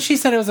soon as she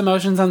said it was a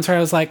motion sensor, I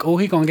was like, oh,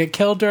 he's going to get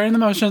killed during the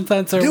motion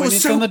sensor when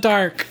he's in the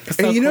dark.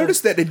 So and you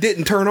noticed that it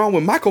didn't turn on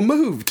when Michael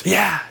moved.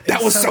 Yeah.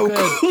 That was so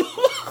cool.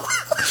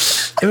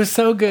 It was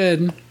so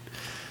good.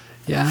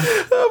 Yeah.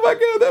 Oh my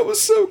god, that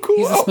was so cool.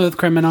 He's a smooth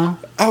criminal.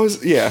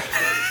 Yeah.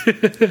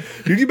 Could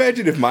you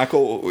imagine if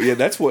Michael? Yeah,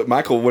 that's what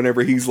Michael.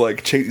 Whenever he's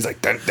like, he's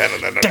like, dun dun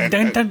dun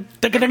dun dun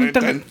dun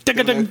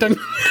dun dun dun.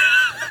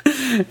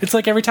 It's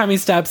like every time he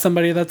stabs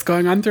somebody, that's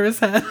going on through his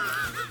head.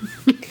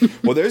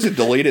 Well, there's a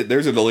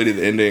deleted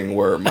ending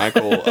where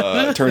Michael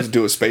turns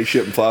into a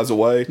spaceship and flies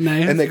away,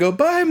 nice. And they go,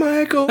 "Bye,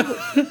 Michael,"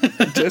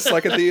 just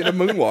like at the end of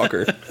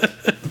Moonwalker.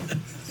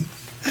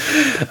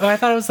 Oh, I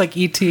thought it was like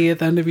E.T. at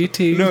the end of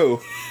E.T.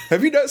 No.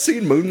 Have you not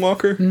seen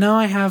Moonwalker? No,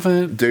 I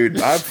haven't. Dude,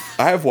 I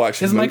have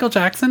watched it. Is Michael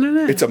Jackson in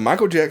it? It's a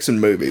Michael Jackson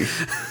movie.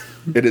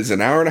 It is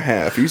an hour and a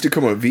half. It used to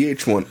come on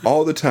VH1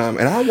 all the time,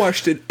 and I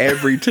watched it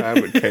every time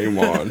it came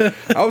on.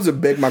 I was a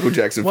big Michael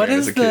Jackson fan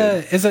as a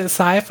kid. Is it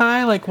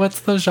sci-fi? Like, what's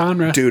the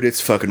genre? Dude,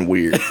 it's fucking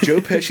weird.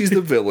 Joe Pesci's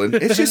the villain.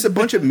 It's just a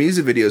bunch of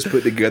music videos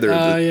put together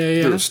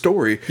through a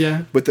story.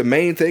 Yeah. But the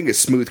main thing is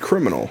Smooth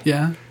Criminal.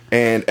 Yeah.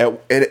 And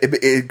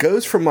it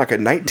goes from like a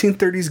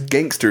 1930s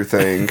gangster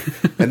thing,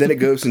 and then it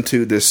goes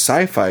into this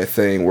sci-fi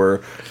thing where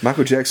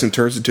Michael Jackson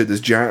turns into this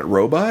giant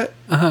robot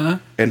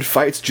and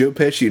fights Joe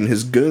Pesci and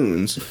his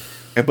goons.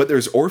 But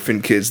there's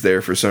orphan kids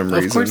there for some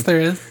reason. Of course there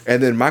is.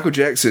 And then Michael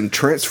Jackson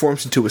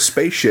transforms into a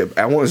spaceship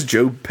once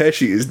Joe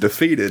Pesci is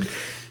defeated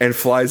and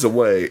flies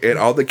away. And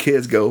all the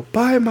kids go,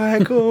 "Bye,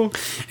 Michael."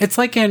 It's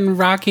like in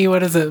Rocky,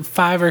 what is it,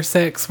 5 or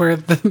 6, where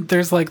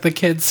there's like the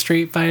kids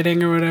street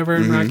fighting or whatever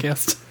in Rocky.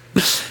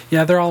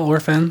 Yeah, they're all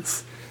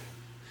orphans.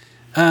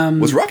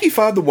 Was Rocky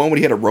 5 the one when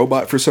he had a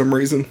robot for some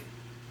reason?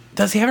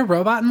 Does he have a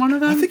robot in one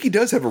of them? I think he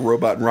does have a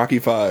robot in Rocky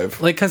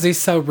 5. Like, because he's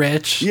so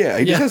rich? Yeah,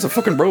 he just has a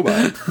fucking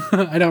robot.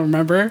 I don't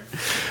remember.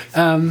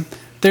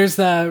 There's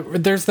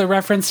the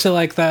reference to,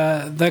 like,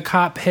 the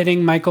cop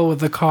hitting Michael with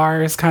the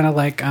car is kind of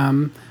like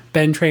Ben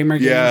Tramer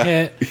getting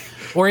hit.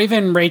 Or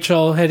even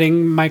Rachel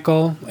hitting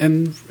Michael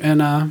in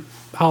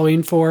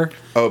Halloween 4.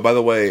 Oh, by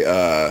the way...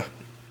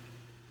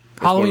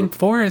 Halloween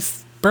 4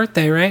 is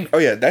birthday, right? Oh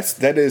yeah,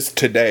 that is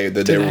today.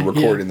 The day we're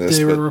recording this.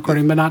 Today we're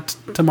recording, but not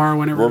tomorrow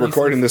when it releases. We're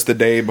recording this the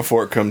day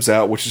before it comes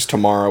out, which is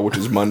tomorrow, which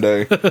is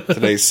Monday.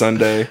 Today's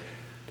Sunday.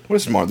 What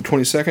is tomorrow? The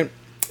 22nd?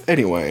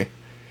 Anyway,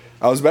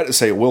 I was about to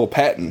say Will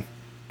Patton,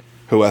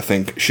 who I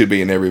think should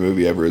be in every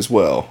movie ever as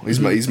well. He's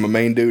my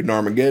main dude in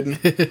Armageddon.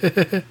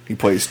 He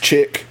plays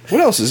Chick.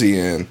 What else is he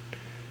in?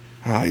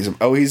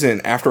 He's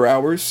in After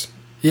Hours.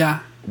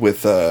 Yeah.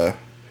 With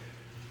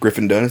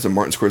Griffin Dunn. It's a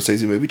Martin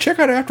Scorsese movie. Check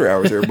out After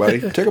Hours,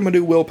 everybody. Check out my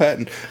new Will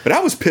Patton. But I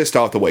was pissed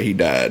off the way he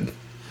died.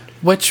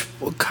 Which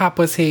cop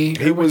was he?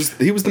 He was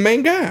the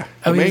main guy.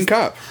 The main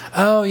cop.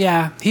 Oh,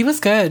 yeah. He was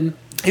good.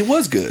 He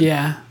was good.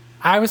 Yeah.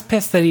 I was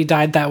pissed that he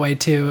died that way,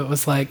 too. It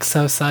was, like,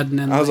 so sudden.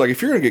 And I was like,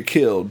 if you're going to get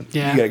killed,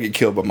 you got to get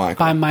killed by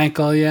Michael. By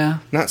Michael, yeah.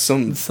 Not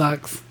some... It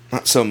sucks.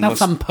 Not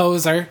some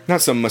poser.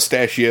 Not some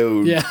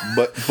mustachioed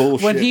but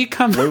bullshit. When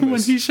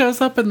he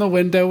shows up in the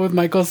window with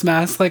Michael's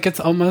mask, like, it's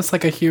almost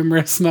like a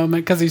humorous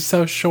moment because he's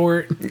so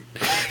short.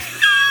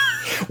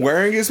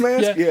 Wearing his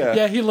mask?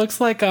 Yeah, he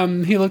looks like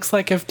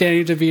if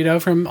Danny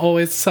DeVito from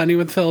Always Sunny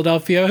with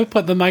Philadelphia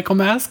put the Michael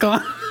mask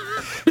on.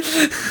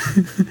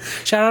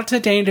 Shout out to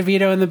Danny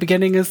DeVito in the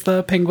beginning as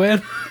the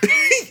penguin.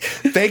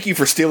 Thank you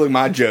for stealing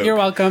my joke. You're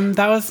welcome.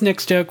 That was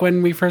Nick's joke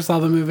when we first saw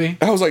the movie.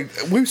 I was like,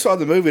 we saw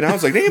the movie and I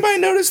was like, did anybody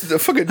notice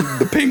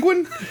the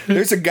penguin?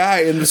 There's a guy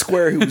in the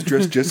square who was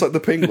dressed just like the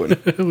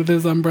penguin. With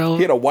his umbrella.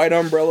 He had a white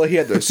umbrella. He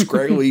had the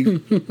scraggly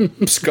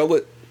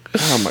skullet.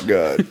 Oh my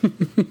God.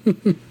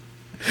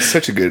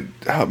 Such a good,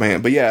 oh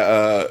man. But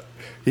yeah,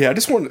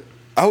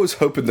 I was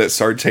hoping that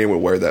Sartain would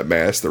wear that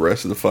mask the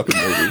rest of the fucking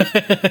movie.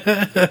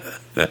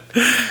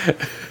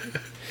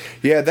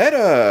 Yeah,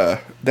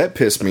 that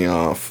pissed me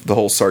off, the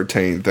whole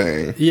Sartain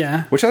thing.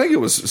 Yeah. Which I think it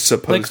was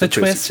supposed to. Like the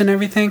twist and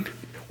everything?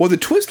 Well, the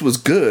twist was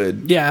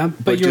good. Yeah,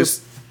 but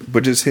just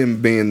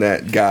him being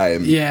that guy.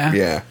 And,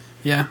 yeah.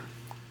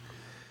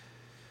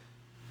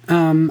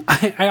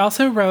 I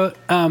also wrote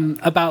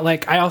about,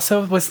 like, I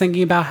also was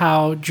thinking about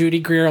how Judy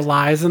Greer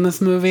lies in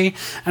this movie,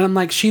 and I'm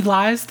like, she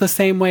lies the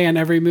same way in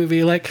every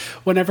movie. Like,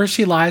 whenever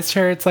she lies to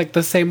her, it's like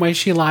the same way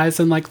she lies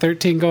in, like,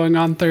 13 Going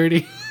on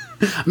 30.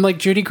 I'm like,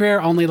 Judy Greer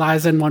only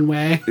lies in one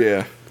way.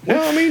 Yeah.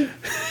 Well, I mean,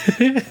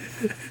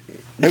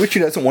 maybe she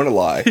doesn't want to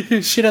lie.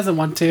 She doesn't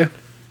want to.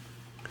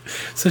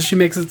 So she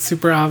makes it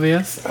super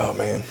obvious. Oh,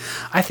 man.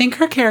 I think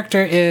her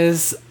character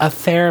is a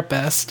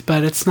therapist,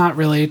 but it's not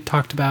really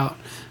talked about.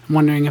 I'm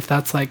wondering if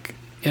that's like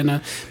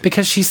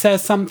because she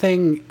says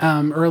something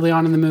early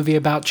on in the movie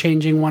about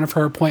changing one of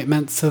her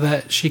appointments so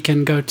that she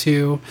can go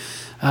to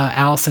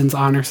Allison's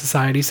honor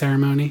society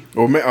ceremony.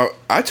 Well,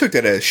 I took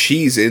that as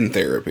she's in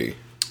therapy.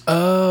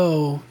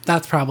 Oh,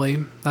 that's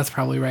probably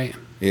right.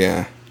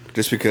 Yeah,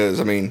 just because,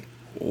 I mean,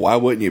 why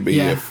wouldn't you be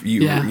if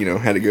you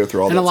had to go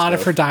through all that stuff? And a lot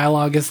of her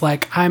dialogue is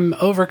like, I'm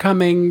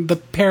overcoming the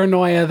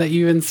paranoia that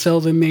you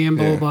instilled in me and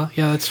blah, blah, blah.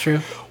 Yeah, that's true.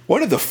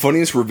 One of the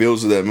funniest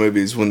reveals of that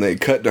movie is when they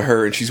cut to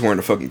her and she's wearing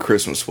a fucking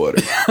Christmas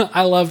sweater.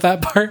 I love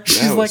that part.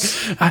 She's like,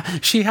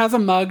 she has a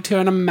mug too,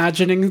 and I'm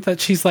imagining that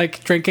she's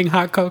like drinking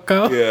hot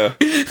cocoa. Yeah.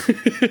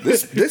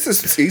 This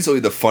is easily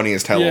the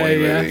funniest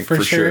Halloween movie,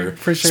 for sure.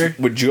 For sure.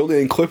 With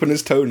Julian clipping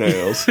his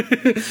toenails.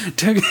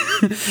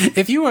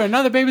 If you were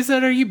another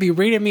babysitter, you'd be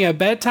reading me a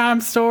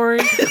bedtime story.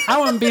 I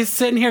wouldn't be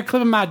sitting here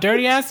clipping my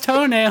dirty ass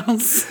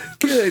toenails.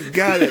 Good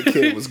God, that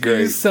kid was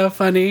great. He's so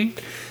funny.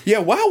 Yeah,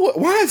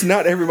 why is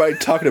not everybody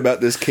talking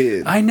about this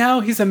kid? I know,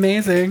 he's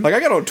amazing. Like, I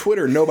got on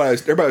Twitter and everybody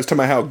was talking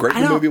about how great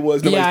the movie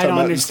was. Nobody's talking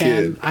about this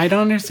kid. I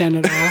don't understand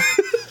it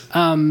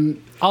all.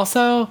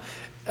 Also,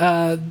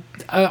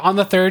 on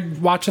the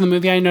third watch of the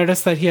movie, I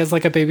noticed that he has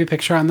like a baby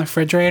picture on the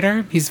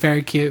refrigerator. He's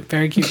very cute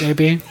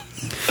baby.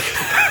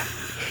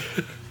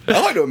 I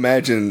like to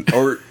imagine,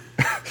 or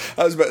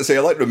I was about to say,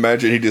 I like to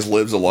imagine he just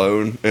lives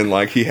alone and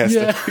like he has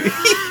to...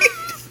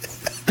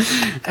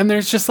 And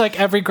there's just like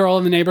every girl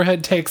in the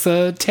neighborhood takes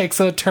a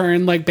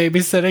turn like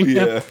babysitting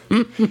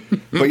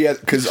him. But yeah,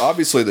 because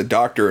obviously the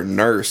doctor and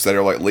nurse that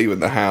are like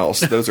leaving the house,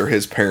 those are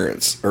his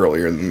parents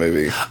earlier in the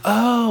movie.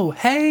 Oh,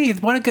 hey,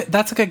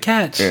 that's a good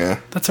catch. Yeah,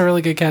 that's a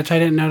really good catch. I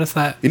didn't notice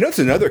that. You know, it's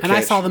another catch. And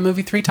I saw the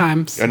movie 3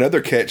 times. Another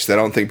catch that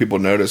I don't think people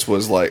noticed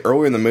was like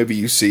earlier in the movie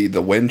you see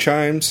the wind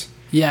chimes.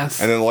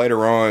 Yes. And then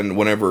later on,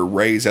 whenever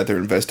Ray's out there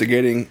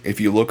investigating, if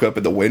you look up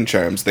at the wind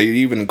chimes, they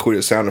even include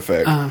a sound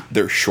effect.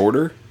 They're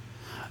shorter.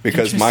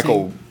 Because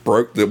Michael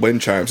broke the wind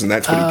chimes, and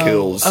that's what he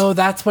kills. Oh,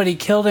 that's what he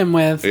killed him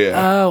with. Yeah.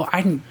 Oh,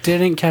 I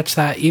didn't catch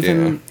that.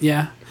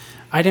 Yeah.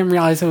 I didn't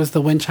realize it was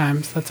the wind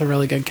chimes. That's a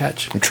really good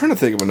catch. I'm trying to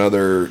think of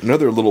another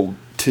little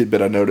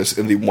tidbit I noticed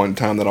in the one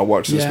time that I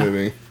watched this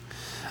movie.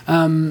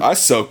 I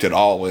soaked it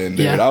all in,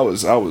 dude. Yeah. I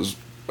was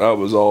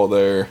all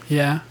there.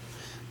 Yeah.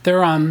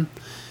 They're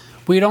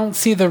we don't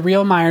see the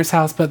real Myers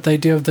house, but they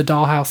do have the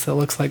dollhouse that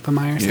looks like the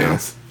Myers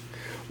house.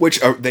 Which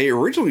they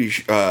originally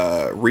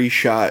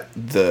reshot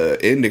the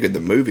ending of the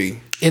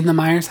movie in the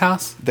Myers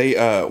house.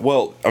 I'm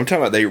talking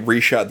about they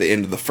reshot the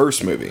end of the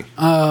first movie.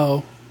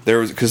 Oh,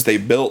 because they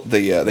built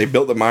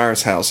the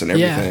Myers house and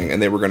everything,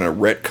 and they were going to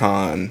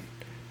retcon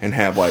and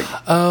have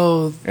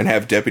and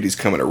have deputies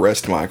come and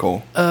arrest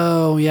Michael.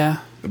 Oh yeah.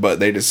 But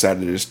they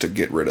decided just to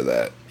get rid of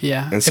that.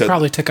 Yeah, and so, it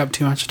probably took up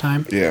too much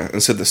time. Yeah,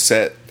 and so the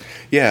set,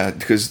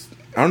 because.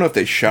 I don't know if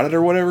they shot it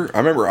or whatever. I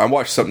remember I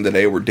watched something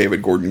today where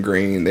David Gordon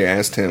Green, they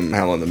asked him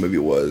how long the movie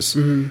was,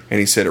 and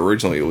he said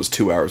originally it was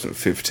 2 hours and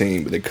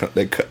 15, but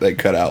they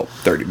cut out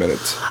 30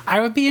 minutes.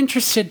 I would be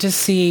interested to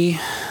see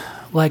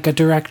like a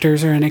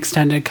director's or an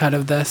extended cut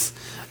of this,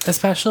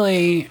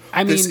 Especially,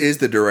 I mean, this is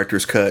the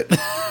director's cut.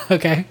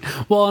 Okay,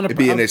 well, it'd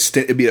be an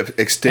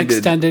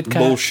extended cut.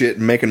 Bullshit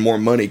making more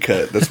money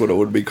cut. That's what it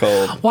would be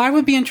called. Well, I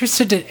would be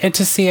interested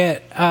to see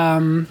it,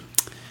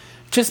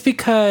 just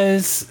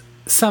because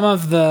some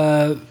of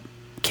the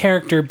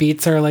character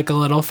beats are like a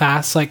little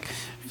fast. Like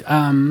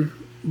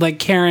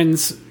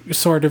Karen's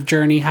sort of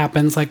journey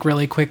happens like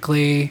really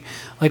quickly.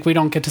 Like we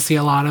don't get to see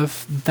a lot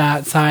of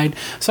that side.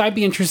 So I'd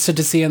be interested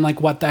to see in like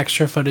what the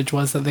extra footage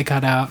was that they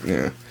cut out.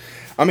 Yeah,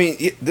 I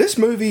mean, this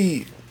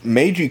movie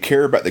made you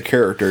care about the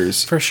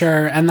characters for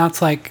sure, and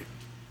that's like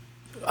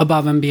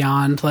above and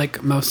beyond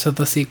like most of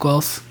the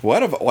sequels. Well,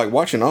 out of like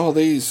watching all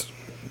these,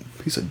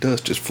 piece of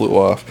dust just flew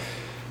off.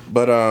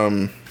 But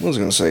what was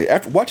I going to say?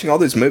 After watching all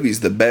these movies,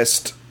 the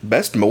best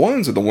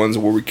ones are the ones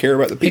where we care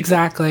about the people.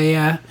 Exactly.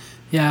 Yeah,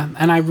 yeah,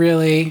 and I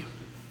really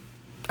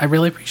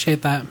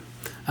appreciate that.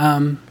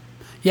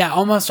 Yeah,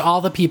 almost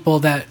all the people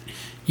that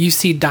you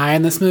see die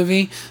in this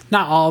movie,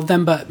 not all of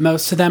them, but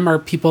most of them are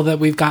people that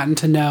we've gotten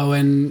to know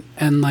and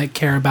like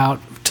care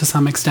about to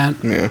some extent.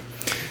 Yeah.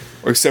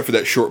 Except for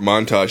that short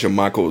montage of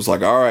Michael was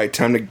like, all right,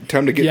 time to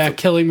get...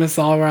 killing Miss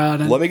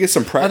Allrod. Let me get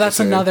some practice. Oh, that's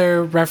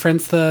another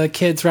reference, the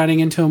kids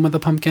running into him with a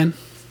pumpkin.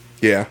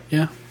 Yeah.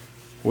 Yeah.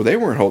 Well, they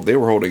were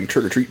holding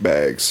trick-or-treat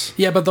bags.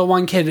 Yeah, but the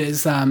one kid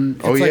is,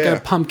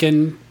 a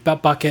pumpkin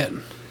bucket.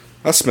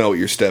 I smell what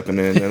you're stepping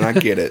in, and I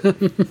get it.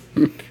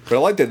 But I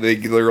like that they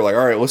were like,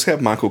 all right, let's have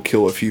Michael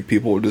kill a few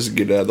people just to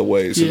get it out of the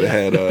way. So they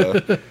had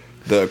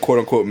the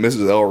quote-unquote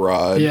Mrs.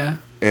 Elrod. Yeah.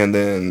 And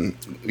then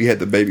you had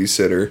the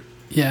babysitter.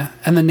 Yeah,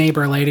 and the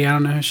neighbor lady, I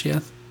don't know who she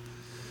is.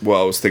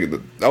 Well, I was thinking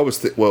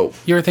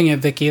you were thinking of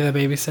Vicky, the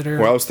babysitter?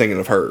 Well, I was thinking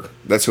of her.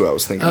 That's who I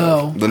was thinking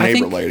of. The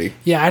neighbor lady.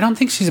 Yeah, I don't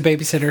think she's a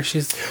babysitter.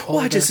 She's older. Well,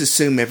 I just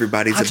assume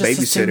everybody's a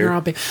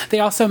babysitter.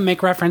 They also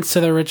make reference to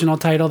the original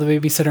title, The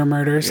Babysitter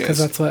Murders, because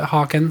that's what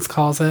Hawkins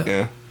calls it.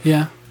 Yeah.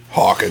 Yeah.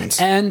 Hawkins.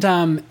 And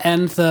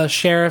the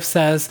sheriff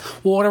says,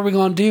 well, what are we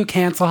going to do?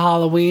 Cancel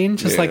Halloween?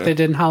 Just like they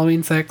did in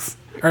Halloween 6.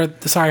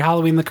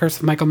 Halloween, The Curse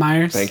of Michael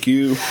Myers. Thank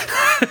you.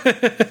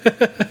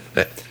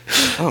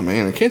 Oh,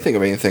 man, I can't think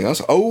of anything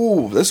else.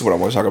 Oh, this is what I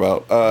want to talk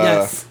about.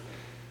 Yes.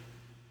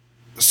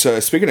 So,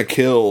 speaking of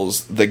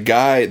kills, the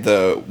guy,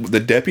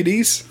 the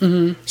deputies,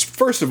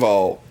 first of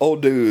all,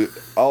 old dude,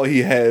 all he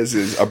has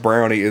is a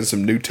brownie and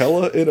some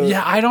Nutella in it.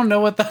 Yeah, I don't know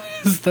what that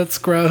is. That's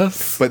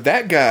gross. But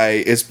that guy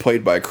is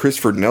played by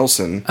Christopher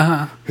Nelson,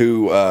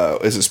 who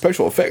is a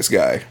special effects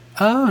guy.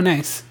 Oh,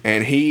 nice.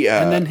 And he...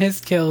 and then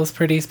his kill is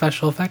pretty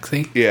special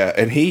effectsy. Yeah,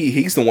 and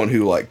he's the one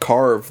who, like,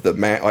 carved the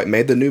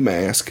made the new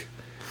mask.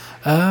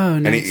 Oh,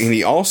 nice.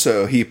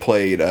 And he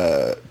played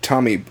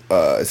Tommy...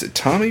 is it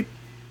Tommy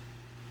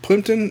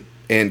Plimpton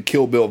in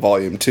Kill Bill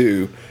Volume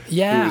 2?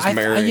 Yeah,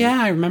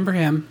 I remember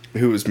him.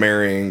 Who was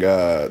marrying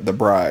the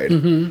bride.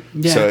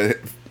 Mm-hmm. Yeah. So,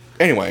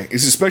 anyway,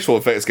 he's a special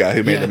effects guy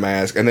who made the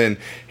mask. And then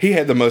he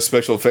had the most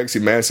special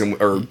effectsy mask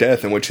or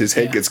death in which his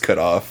head gets cut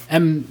off.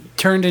 And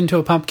turned into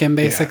a pumpkin,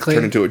 basically.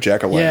 Turned into a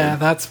jack-o'-lantern.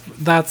 Yeah,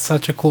 that's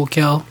such a cool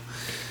kill.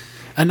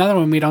 Another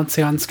one we don't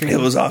see on screen. It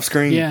was off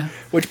screen. Yeah.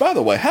 Which, by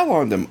the way, I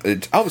was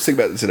thinking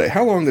about this today.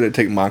 How long did it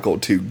take Michael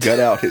to gut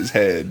out his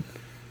head?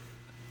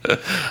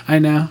 I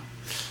know.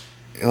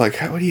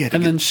 Like, what do you have to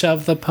then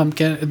shove the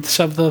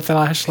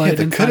flashlight. He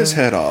had to cut his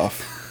head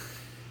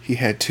off. He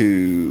had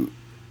to...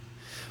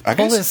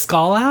 pull his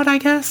skull out, I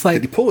guess?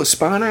 Did he pull his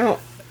spine out?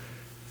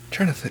 I'm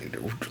trying to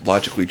think.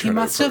 Logically trying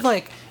to... He must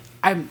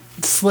have,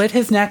 slit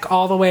his neck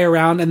all the way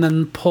around and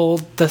then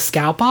pulled the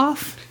scalp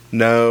off?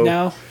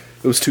 No.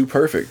 It was too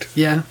perfect.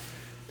 Yeah.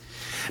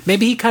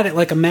 Maybe he cut it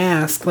like a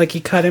mask. Like he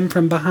cut him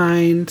from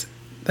behind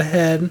the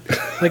head,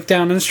 like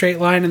down in a straight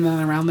line and then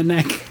around the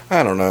neck.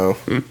 I don't know.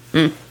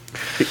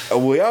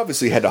 We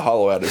obviously had to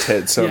hollow out his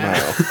head somehow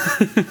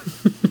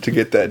to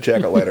get that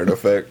jack-o'-lantern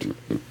effect.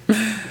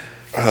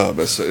 Oh,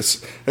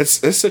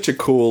 it's such a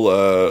cool...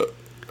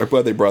 I'm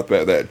glad they brought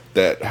back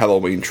that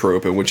Halloween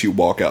trope in which you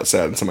walk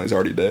outside and somebody's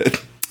already dead.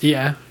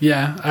 Yeah,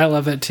 I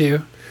love it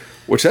too.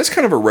 Which that's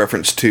kind of a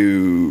reference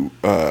to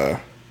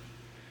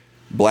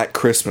Black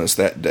Christmas,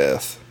 that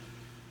death.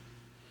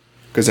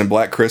 Because in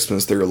Black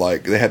Christmas, they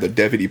have the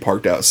deputy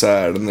parked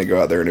outside and they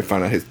go out there and they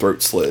find out his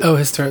throat slit. Oh,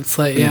 his throat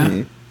slit, yeah.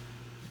 Mm-hmm.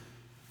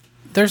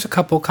 There's a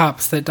couple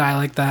cops that die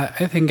like that,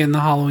 I think, in the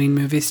Halloween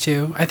movies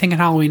too. I think in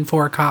Halloween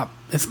 4, a cop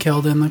is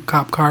killed in the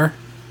cop car.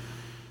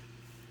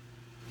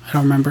 I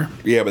don't remember.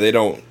 Yeah, but they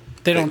don't...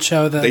 They don't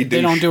show they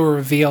don't do a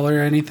reveal or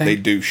anything. They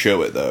do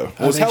show it though.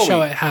 They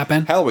show it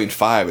happen. Halloween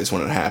 5 is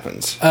when it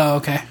happens. Oh,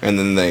 okay. And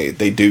then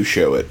they do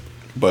show it,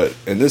 but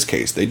in this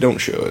case they don't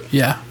show it.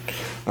 Yeah.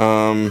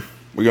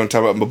 We're gonna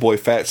talk about my boy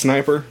Fat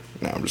Sniper.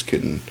 No, I'm just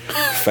kidding.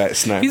 Fat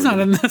Sniper. He's not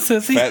in this,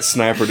 is he? Fat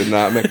Sniper did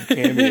not make a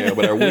cameo,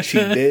 but I wish he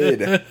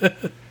did.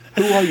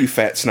 Who are you,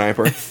 Fat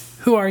Sniper?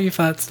 Who are you,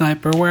 Fat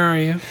Sniper? Where are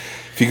you?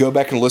 If you go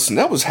back and listen,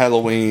 that was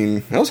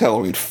Halloween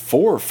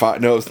 4 or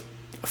 5. No.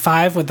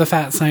 5 with the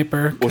Fat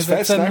Sniper. Was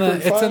Fat Sniper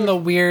in 5? It's in the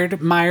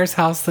weird Myers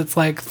house that's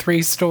like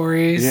 3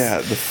 stories. Yeah,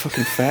 the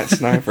fucking Fat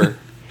Sniper.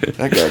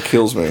 That guy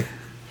kills me.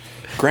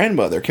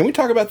 Grandmother. Can we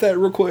talk about that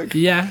real quick?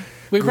 Yeah.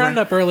 We brought it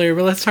up earlier,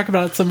 but let's talk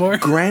about it some more.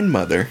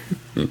 Grandmother.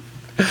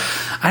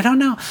 I don't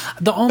know.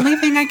 The only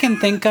thing I can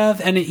think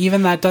of, and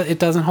even that it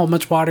doesn't hold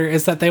much water,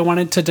 is that they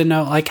wanted to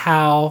denote like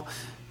how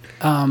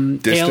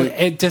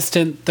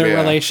distant their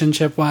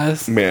relationship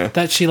was. Yeah.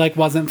 That she like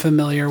wasn't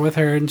familiar with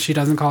her, and she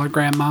doesn't call her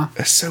grandma.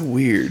 That's so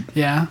weird.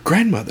 Yeah.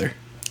 Grandmother.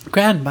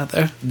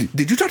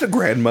 Did you talk to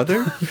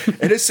grandmother?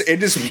 it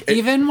just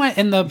even when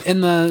in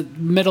the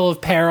middle of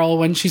peril,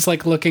 when she's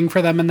like looking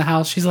for them in the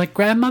house, she's like,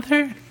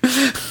 grandmother.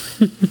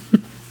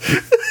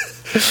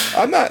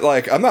 I'm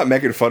not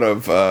making fun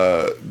of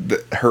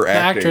her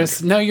acting.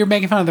 Actress. No, you're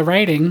making fun of the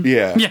writing.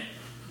 Yeah.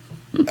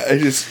 It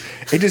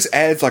just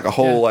adds like a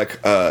whole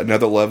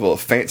another level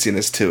of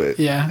fanciness to it.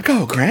 Yeah. Like,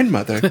 oh,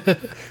 grandmother,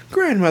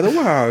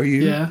 where are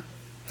you? Yeah.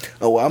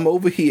 Oh, I'm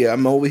over here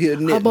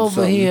knitting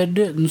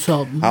knitting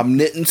something. I'm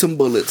knitting some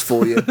bullets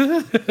for you.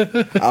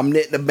 I'm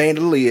knitting a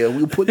bandolier.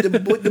 We'll put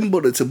them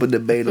bullets up in the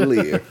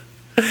bandolier.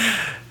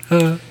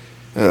 I'm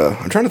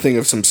trying to think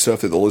of some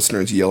stuff that the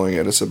listener's yelling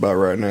at us about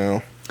right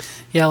now.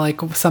 Yeah,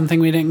 like something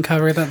we didn't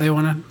cover that they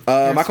want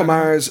to... Michael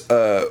Myers,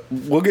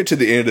 we'll get to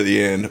the end of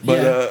the end,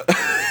 but...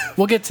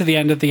 we'll get to the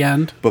end of the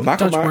end. But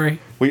Don't worry.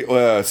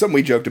 Something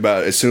we joked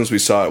about as soon as we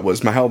saw it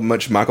was how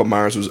much Michael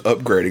Myers was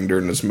upgrading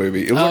during this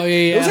movie. It was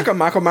It was like a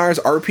Michael Myers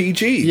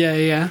RPG.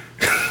 Yeah.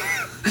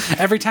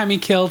 Every time he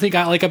killed, he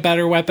got like a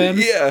better weapon.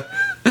 Yeah.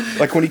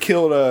 Like when he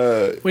killed...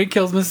 when he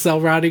kills Mrs.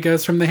 Elrod, he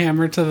goes from the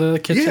hammer to the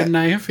kitchen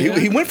knife. Yeah.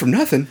 He went from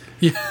nothing.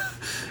 Yeah.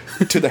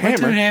 To the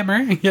hammer.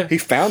 Yeah. He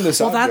found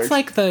this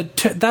object.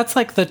 That's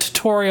like the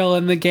tutorial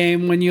in the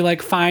game when you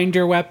like find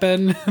your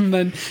weapon and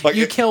then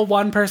you kill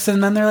one person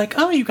and then they're like,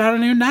 oh, you got a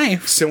new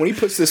knife. So when he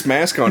puts this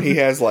mask on, he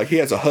has a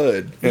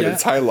HUD and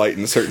it's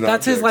highlighting certain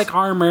That's objects. his like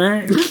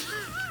armor.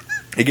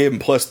 He gave him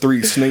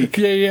 +3 sneak.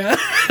 Yeah.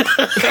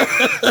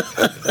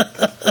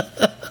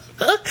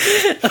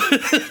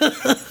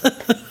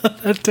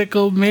 That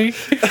tickled me.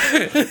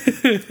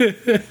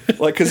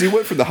 Like, because he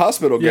went for the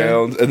hospital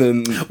gowns, and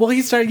then... Well,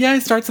 he starts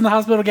in the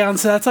hospital gown,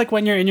 so that's like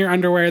when you're in your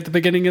underwear at the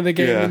beginning of the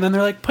game, and then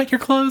they're like, put your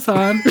clothes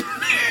on.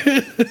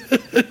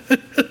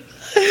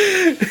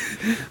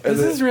 This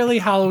is really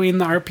Halloween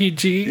the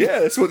RPG. Yeah,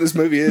 that's what this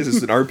movie is.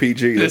 It's an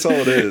RPG. That's all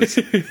it is.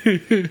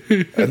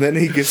 And then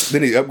he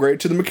upgraded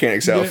to the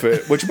mechanic's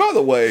outfit, which, by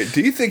the way,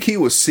 do you think he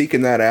was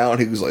seeking that out?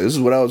 He was like, this is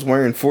what I was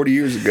wearing 40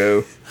 years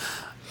ago.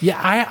 Yeah,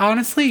 I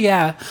honestly,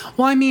 yeah.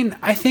 Well, I mean,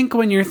 I think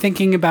when you're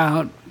thinking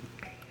about,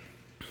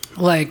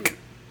 like,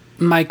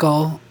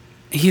 Michael,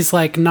 he's,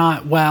 like,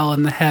 not well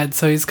in the head,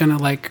 so he's gonna,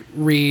 like,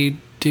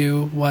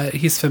 redo what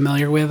he's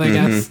familiar with, I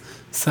guess.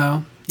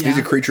 So, yeah. He's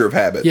a creature of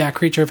habit. Yeah,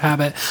 creature of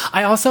habit.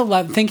 I also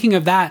love, thinking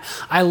of that,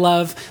 I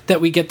love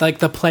that we get, like,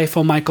 the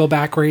playful Michael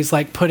back where he's,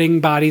 like,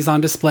 putting bodies on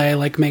display,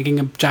 like,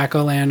 making a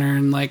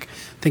jack-o'-lantern, like,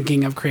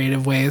 thinking of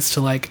creative ways to,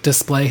 like,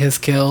 display his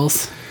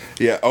kills.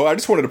 Yeah. Oh, I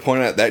just wanted to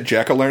point out that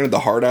jack-o'-lantern, the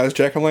hard eyes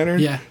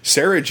jack-o'-lantern. Yeah.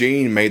 Sarah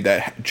Jean made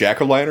that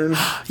jack-o'-lantern.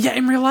 Yeah,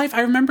 in real life,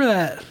 I remember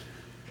that.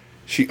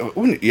 She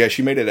made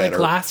it at her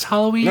last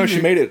Halloween. No, she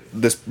made it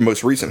this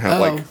most recent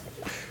Halloween.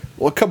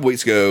 A couple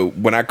weeks ago,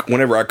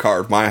 whenever I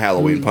carved my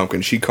Halloween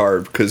pumpkin, she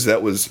carved because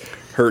that was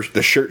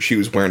the shirt she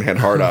was wearing had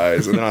hard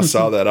eyes, and then I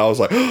saw that I was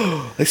like,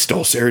 oh, they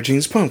stole Sarah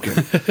Jean's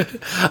pumpkin.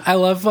 I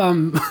love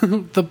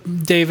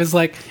Dave is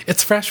like,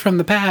 it's fresh from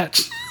the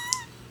patch.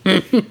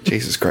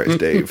 Jesus Christ,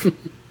 Dave.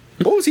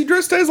 What was he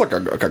dressed as? Like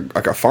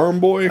a farm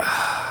boy?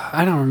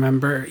 I don't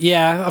remember.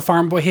 Yeah, a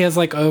farm boy. He has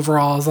like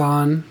overalls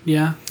on.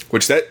 Yeah.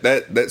 Which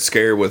that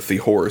scare with the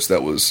horse,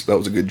 that was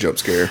a good jump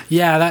scare.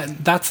 Yeah,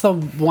 that's the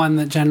one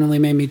that generally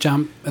made me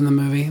jump in the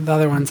movie. The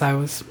other ones I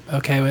was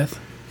okay with.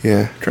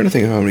 Yeah, I'm trying to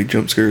think of how many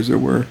jump scares there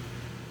were.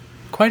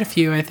 Quite a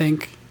few, I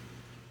think.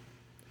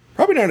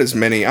 Probably not as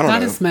many. I don't know.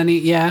 Not as many,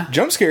 yeah.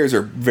 Jump scares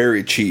are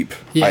very cheap,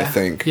 I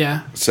think.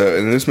 Yeah. So,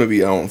 in this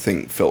movie, I don't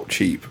think felt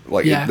cheap.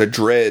 Like, the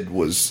dread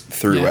was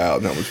throughout,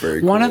 and that was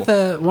very cool. One of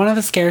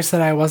the scares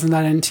that I wasn't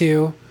that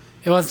into,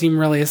 it wasn't even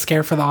really a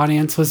scare for the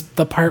audience, was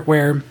the part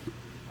where,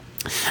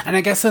 and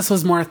I guess this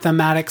was more a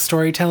thematic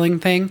storytelling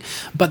thing,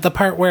 but the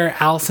part where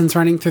Allison's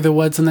running through the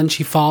woods and then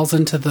she falls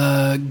into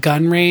the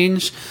gun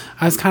range,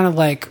 I was kind of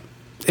like,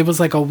 it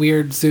was like a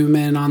weird zoom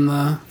in on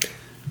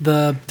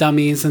the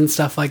dummies and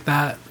stuff like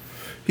that.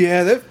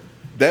 Yeah,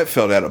 that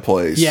felt out of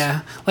place.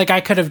 Yeah, like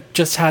I could have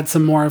just had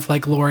some more of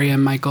like Laurie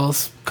and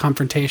Michael's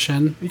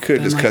confrontation. You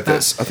could have just cut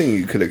this. I think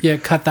you could have. Yeah,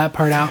 cut that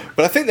part out.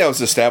 But I think that was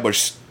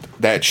established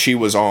that she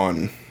was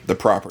on the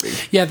property.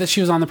 Yeah, that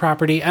she was on the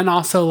property, and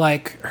also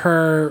like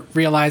her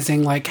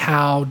realizing like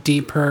how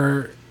deep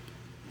her,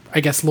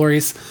 I guess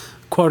Laurie's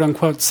quote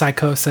unquote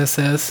psychosis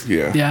is.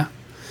 Yeah. Yeah.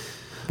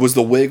 Was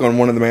the wig on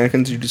one of the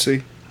mannequins? Did you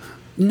see?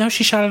 No,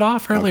 she shot it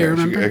off earlier.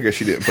 Okay, remember? I guess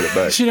she didn't put it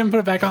back. She didn't put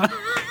it back on.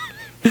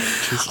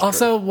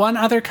 Also, one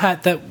other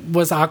cut that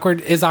was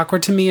awkward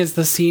to me is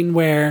the scene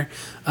where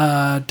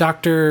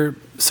Dr.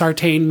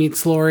 Sartain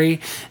meets Laurie,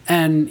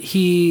 and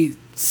he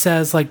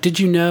says, like,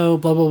 did you know,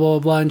 blah, blah, blah,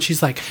 blah, and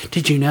she's like,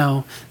 did you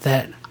know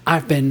that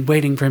I've been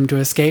waiting for him to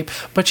escape?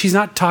 But she's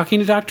not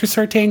talking to Dr.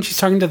 Sartain, she's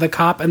talking to the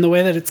cop, and the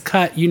way that it's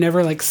cut, you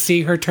never, like,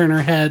 see her turn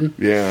her head.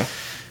 Yeah.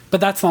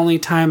 But that's the only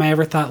time I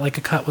ever thought like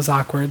a cut was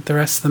awkward. The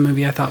rest of the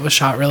movie I thought was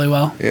shot really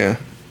well. Yeah.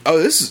 Oh,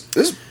 this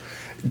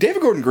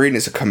David Gordon Green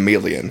is a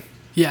chameleon.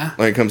 Yeah.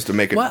 When it comes to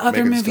making what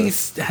other movies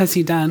stuff. has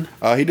he done?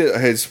 He did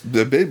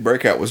the big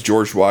breakout was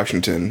George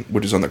Washington,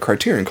 which is on the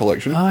Criterion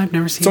Collection. Oh, I've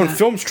never seen it.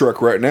 It's on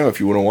Filmstruck right now if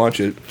you want to watch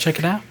it. Check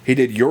it out. He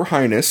did Your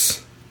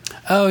Highness.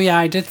 Oh yeah,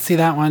 I did see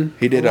that one.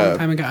 He did a long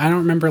time ago. I don't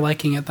remember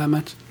liking it that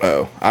much.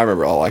 Oh, I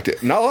remember I liked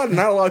it. Not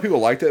a lot of people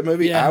liked that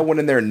movie. Yeah. I went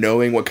in there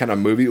knowing what kind of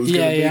movie it was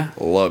going to be. Yeah.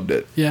 Loved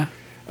it. Yeah.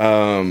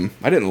 I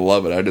didn't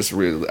love it. I just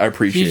I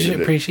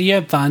appreciated it. You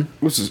had fun.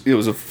 It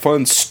was a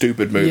fun,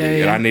 stupid movie,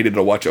 and I needed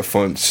to watch a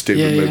fun,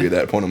 stupid movie at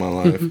that point in my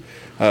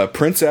life.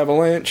 Prince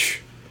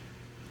Avalanche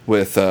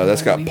with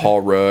that's got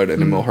Paul Rudd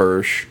and Emil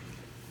Hirsch.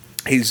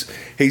 He's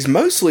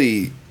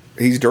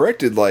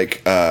directed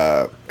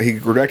he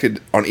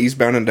directed on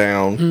Eastbound and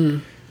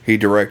Down. He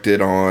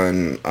directed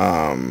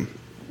on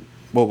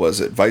what was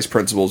it? Vice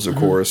Principals, of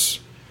course.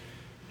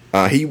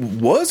 He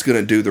was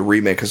going to do the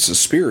remake of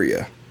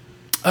Suspiria.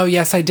 Oh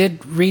yes, I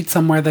did read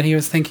somewhere that he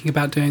was thinking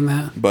about doing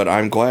that. But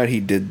I'm glad he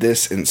did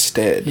this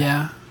instead.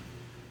 Yeah.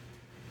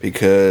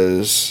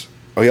 Because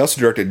he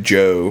also directed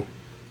Joe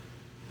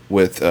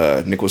with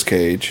Nicolas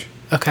Cage.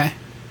 Okay.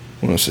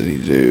 What else did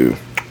he do?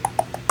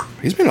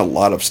 He's been in a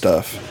lot of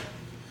stuff.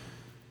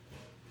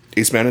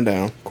 Eastbound and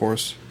Down, of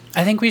course.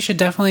 I think we should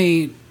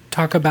definitely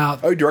talk about...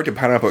 Oh, he directed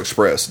Pineapple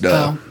Express.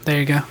 Duh. Oh, there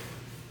you go.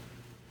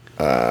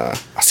 I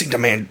seen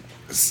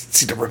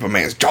to rip a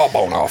man's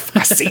jawbone off.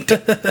 I seen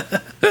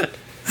it.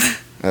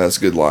 That's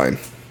a good line.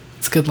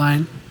 It's a good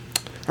line.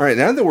 All right,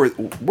 now that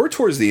we're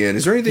towards the end,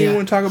 is there anything you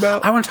want to talk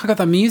about? I want to talk about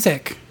the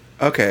music.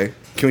 Okay.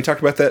 Can we talk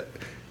about that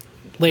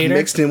later?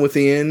 Mixed in with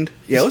the end?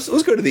 Yeah, let's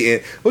go to the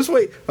end. Let's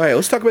wait. All right,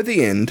 let's talk about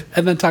the end.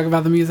 And then talk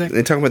about the music? And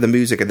then talk about the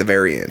music at the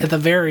very end. At the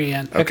very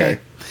end. Okay.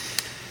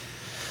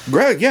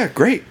 Great, yeah,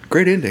 great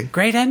ending.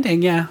 Great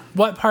ending, yeah.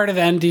 What part of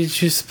the end did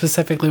you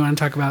specifically want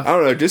to talk about? I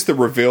don't know, just the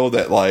reveal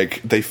that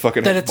they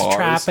fucking that it's bars. A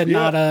trap and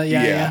not a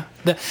yeah.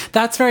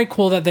 That's very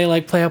cool that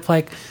they play up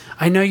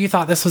I know you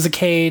thought this was a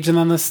cage, and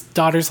then this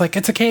daughter's like,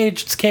 it's a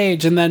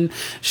cage, and then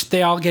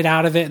they all get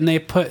out of it,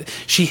 and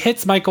she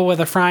hits Michael with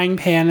a frying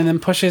pan, and then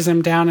pushes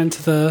him down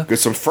into the get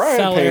some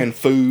frying pan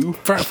foo,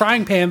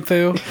 frying pan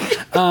foo,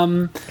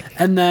 and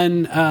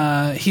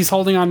then he's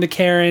holding on to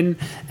Karen,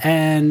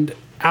 and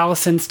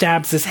Allison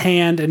stabs his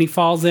hand and he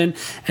falls in,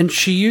 and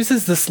she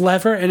uses this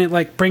lever and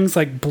it brings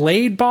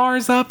blade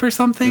bars up or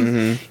something.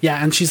 Mm-hmm.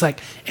 Yeah, and she's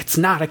like, it's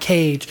not a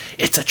cage,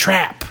 it's a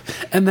trap.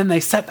 And then they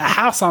set the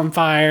house on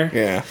fire.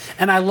 Yeah.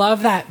 And I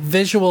love that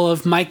visual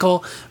of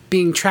Michael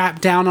being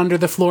trapped down under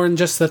the floor and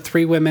just the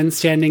three women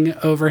standing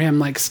over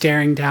him,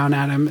 staring down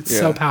at him. It's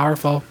so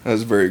powerful. That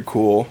was very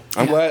cool.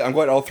 I'm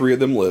glad all three of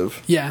them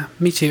live. Yeah,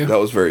 me too. That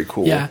was very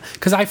cool. Yeah,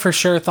 because I for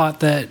sure thought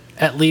that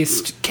at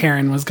least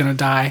Karen was going to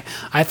die.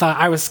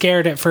 I was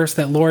scared at first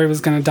that Laurie was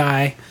going to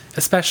die,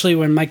 especially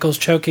when Michael's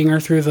choking her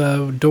through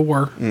the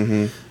door.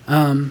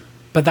 Mm-hmm.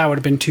 But that would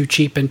have been too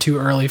cheap and too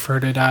early for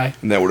her to die.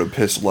 And that would have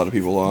pissed a lot of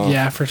people off.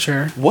 Yeah, for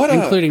sure.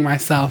 Including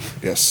myself.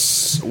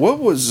 Yes. What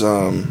was,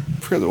 I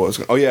forget what it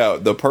was. Oh, yeah,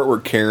 the part where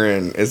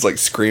Karen is,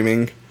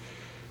 screaming,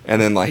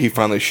 and then, he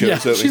finally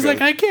shows up. She's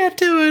like, I can't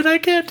do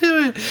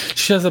it. She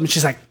shows up, and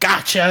she's like,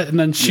 gotcha, and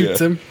then shoots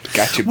him.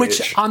 Gotcha, Which,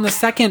 bitch. on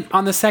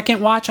the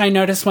second watch, I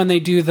noticed when they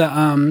do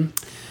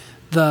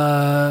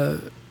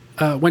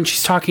when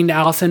she's talking to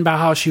Allison about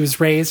how she was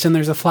raised, and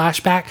there's a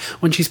flashback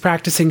when she's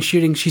practicing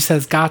shooting, she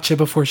says gotcha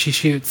before she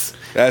shoots.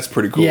 That's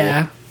pretty cool.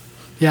 Yeah,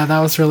 that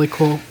was really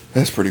cool.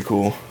 That's pretty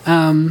cool.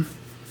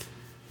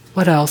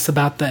 What else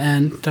about the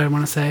end did I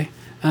want to say?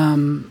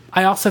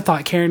 I also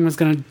thought Karen was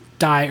going to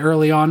die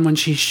early on when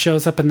she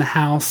shows up in the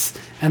house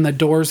and the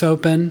doors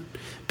open,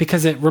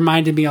 because it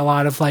reminded me a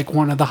lot of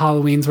one of the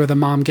Halloweens where the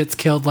mom gets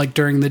killed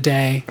during the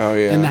day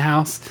in the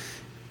house.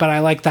 But I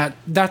like that.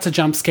 That's a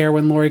jump scare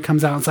when Laurie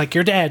comes out and it's like,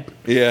 you're dead.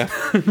 Yeah.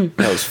 That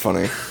was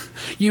funny.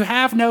 You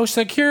have no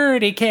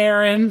security,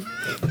 Karen.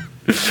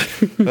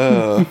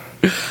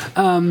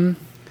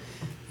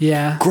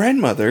 Yeah.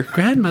 Grandmother.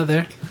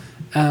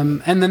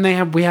 And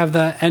then we have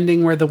the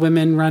ending where the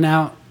women run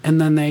out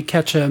and then they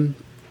catch a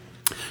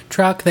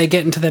truck. They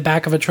get into the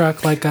back of a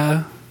truck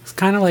it's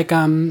kind of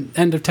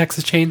end of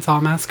Texas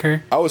Chainsaw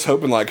Massacre. I was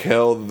hoping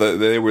hell that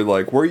they were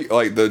were you,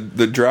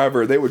 the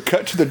driver, they would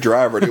cut to the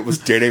driver and it was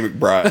Danny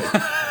McBride.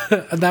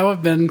 That would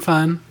have been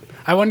fun.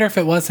 I wonder if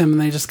it was him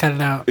and they just cut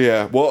it out.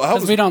 Yeah, well,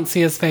 because we don't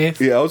see his face.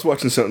 Yeah, I was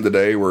watching something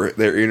today where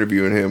they're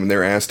interviewing him and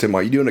they're asked him,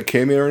 you doing a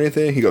cameo or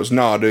anything? He goes,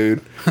 nah,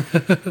 dude.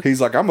 He's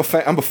like, I'm a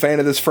fan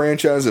of this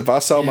franchise. If I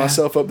saw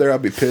myself up there,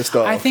 I'd be pissed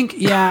off. I think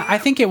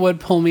it would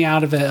pull me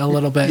out of it a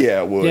little bit.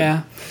 Yeah, it would.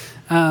 Yeah.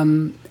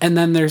 And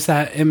then there's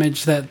that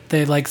image that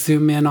they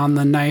zoom in on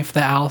the knife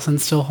that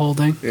Allison's still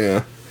holding.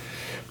 Yeah.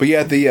 But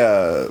yeah,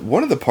 the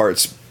one of the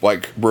parts,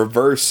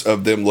 reverse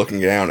of them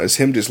looking down is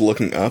him just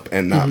looking up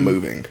and not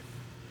moving.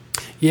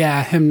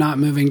 Yeah, him not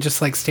moving,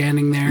 just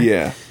standing there.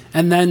 Yeah.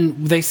 And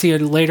then they see a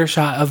later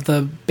shot of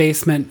the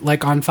basement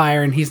on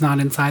fire and he's not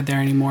inside there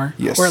anymore.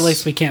 Yes. Or at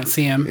least we can't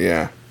see him.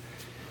 Yeah.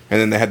 And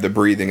then they had the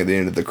breathing at the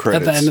end of the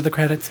credits. At the end of the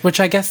credits, which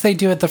I guess they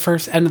do at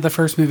the end of the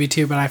first movie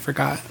too, but I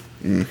forgot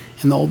in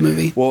the old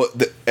movie. Well,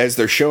 as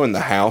they're showing the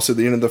house at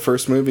the end of the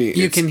first movie,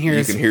 you can hear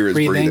his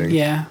breathing.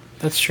 Yeah,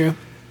 that's true.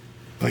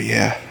 But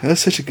yeah,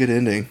 that's such a good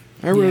ending.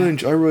 I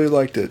really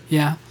liked it.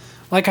 Yeah,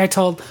 like I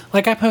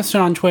posted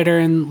on Twitter,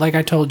 and like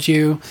I told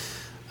you,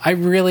 I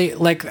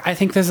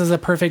think this is a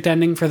perfect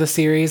ending for the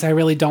series. I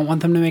really don't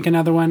want them to make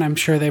another one. I'm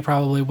sure they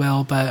probably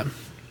will, but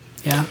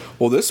yeah.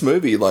 Well, this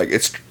movie, like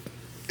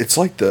it's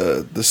like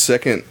the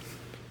second,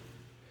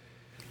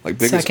 like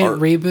biggest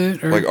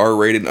reboot, or like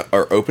R-rated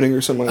opening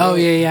or something. Like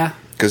that. Yeah.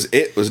 Because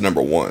it was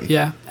number 1.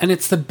 Yeah, and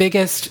it's the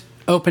biggest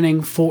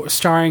opening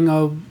starring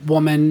a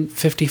woman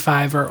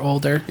 55 or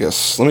older.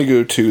 Yes. Let me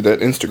go to that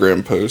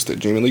Instagram post that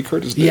Jamie Lee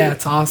Curtis did. Yeah,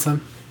 it's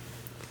awesome.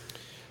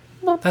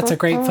 That's a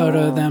great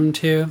photo of them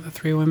too, the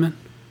 3 women.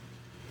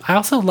 I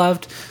also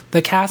loved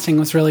the casting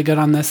was really good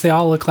on this. They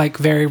all look like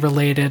very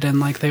related and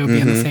like they would be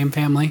in the same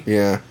family.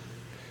 Yeah,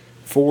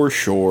 for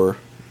sure.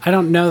 I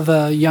don't know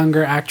the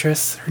younger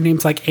actress. Her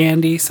name's like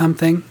Andy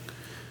something.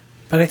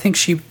 But I think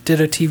she did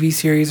a TV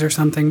series or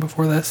something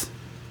before this.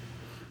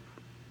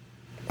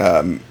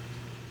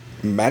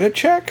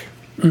 Matichak?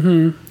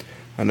 Mm-hmm.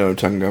 I know I'm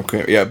talking about.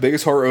 Okay. Yeah,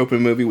 biggest horror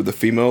opening movie with a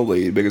female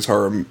lead. Biggest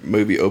horror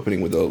movie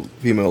opening with a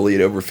female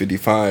lead over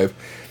 55.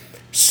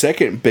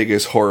 Second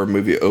biggest horror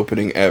movie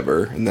opening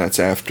ever, and that's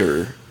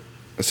after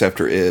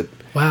it.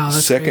 Wow,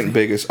 that's second crazy.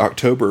 Biggest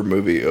October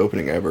movie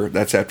opening ever.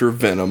 That's after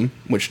Venom,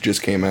 which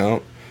just came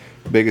out.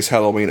 Biggest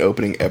Halloween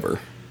opening ever.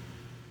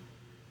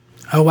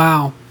 Oh,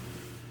 wow.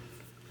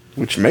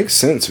 Which makes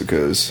sense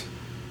because,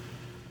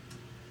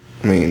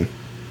 I mean,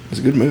 it's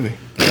a good movie.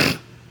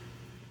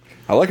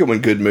 I like it when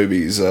good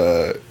movies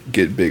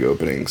get big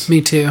openings.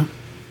 Me too.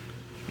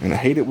 And I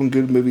hate it when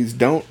good movies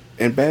don't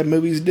and bad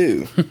movies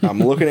do. I'm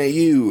looking at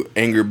you,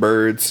 Angry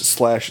Birds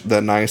 /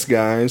 The Nice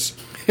Guys.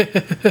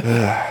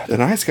 The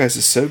Nice Guys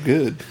is so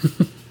good.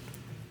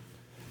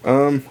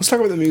 Let's talk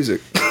about the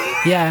music.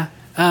 Yeah.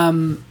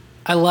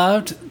 I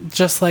loved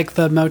just like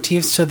the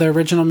motifs to the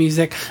original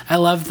music. I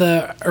love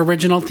the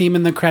original theme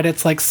in the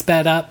credits like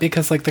sped up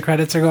because like the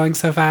credits are going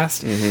so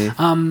fast.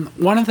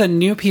 Mm-hmm. One of the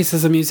new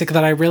pieces of music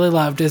that I really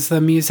loved is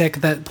the music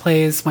that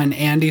plays when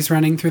Andy's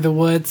running through the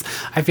woods.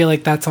 I feel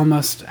like that's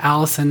almost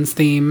Allison's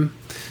theme.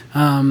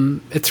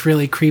 It's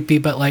really creepy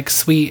but like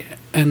sweet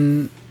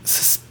and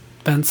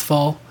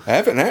suspenseful. I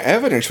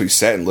haven't actually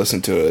sat and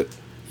listened to it.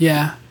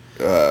 Yeah.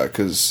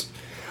 Because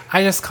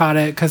I just caught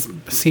it because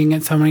seeing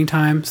it so many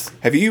times.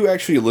 Have you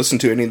actually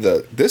listened to any of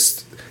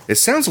this? It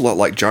sounds a lot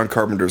like John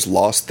Carpenter's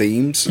Lost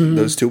Themes,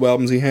 those 2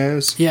 albums he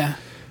has. Yeah.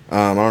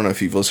 I don't know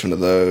if you've listened to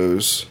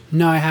those.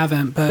 No, I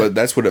haven't, but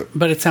that's what it.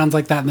 But it sounds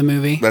like that in the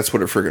movie. That's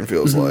what it friggin'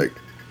 feels like.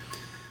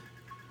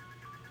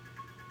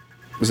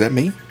 Was that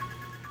me?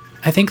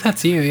 I think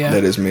that's you, yeah.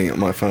 That is me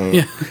on my phone.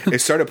 Yeah. It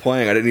started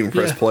playing. I didn't even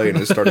press play, and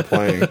it started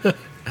playing.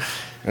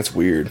 That's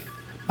weird.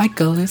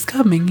 Michael is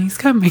coming. He's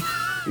coming.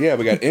 Yeah,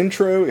 we got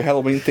intro,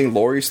 Halloween theme,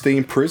 Laurie's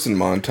theme, prison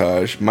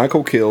montage,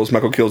 Michael kills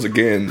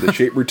again, The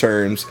Shape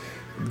returns,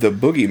 The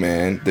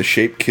Boogeyman, The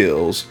Shape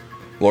kills,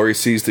 Laurie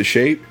sees The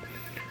Shape,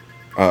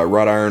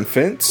 wrought iron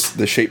fence,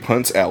 The Shape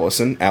hunts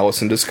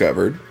Allison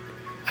discovered.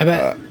 I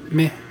bet.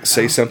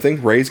 Say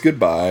something, Ray's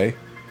goodbye.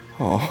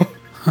 Aw.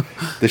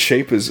 The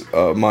Shape is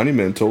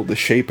monumental, The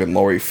Shape and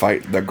Laurie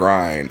fight the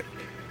grind.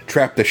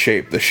 Trap The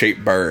Shape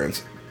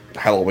burns.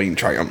 Halloween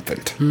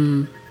triumphant.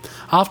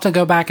 I'll have to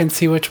go back and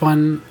see which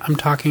one I'm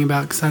talking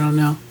about because I don't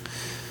know.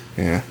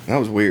 Yeah, that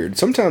was weird.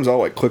 Sometimes I'll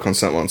like click on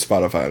something on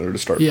Spotify and it'll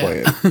just start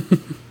playing.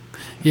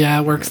 Yeah,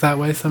 it works that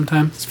way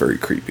sometimes. It's very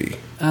creepy.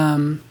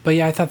 But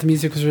yeah, I thought the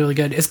music was really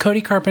good. Is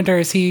Cody Carpenter,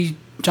 is he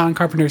John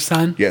Carpenter's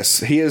son?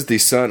 Yes, he is the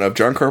son of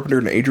John Carpenter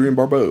and Adrienne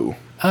Barbeau.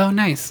 Oh,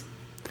 nice.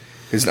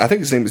 I think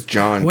his name is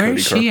John. Where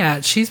is she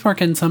at? She's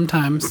working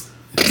sometimes.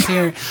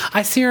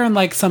 I see her on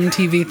like some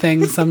TV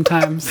things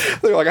sometimes.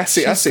 They're like, I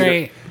see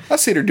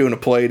her doing a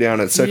play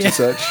down at such and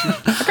such.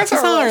 I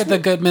saw her at the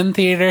Goodman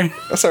Theater.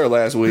 I saw her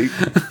last week.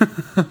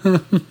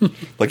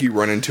 Like you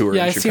run into her in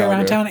Chicago. I see her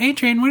around town.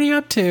 Adrienne, what are you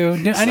up to?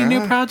 Any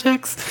new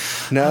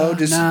projects? No,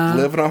 just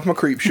living off my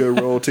creep show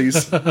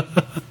royalties.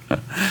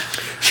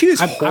 She is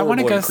horrible. I want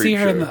to go see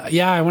her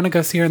I want to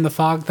go see her in The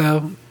Fog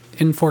though.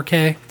 In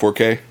 4K.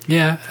 4K?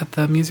 Yeah, at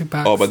the Music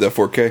Box. All about that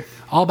 4K?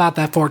 All about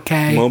that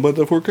 4K. All about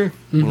that 4K?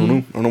 Mm-hmm.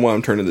 I don't know why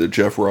I'm turning to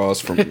Jeff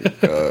Ross from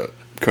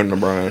Conan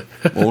O'Brien.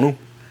 I don't know.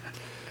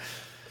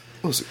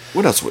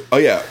 What else? Oh,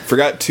 yeah.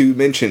 Forgot to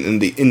mention in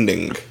the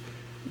ending,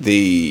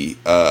 the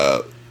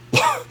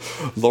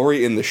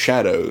Laurie in the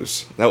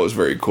Shadows. That was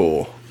very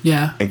cool.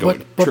 Yeah. And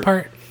going, what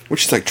part?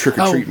 Which is like Trick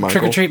or Treat,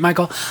 Michael. Trick or Treat,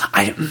 Michael.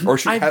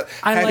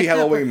 Happy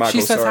Halloween, Michael. She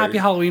says Happy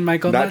Halloween,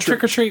 Michael. Not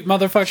Trick or Treat,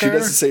 motherfucker. She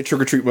doesn't say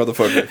Trick or Treat,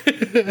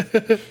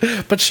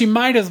 motherfucker. But she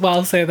might as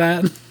well say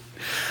that.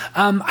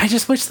 I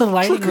just wish the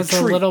lighting was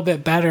a little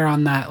bit better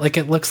on that. Like,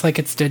 it looks like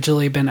it's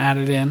digitally been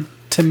added in,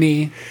 to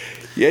me.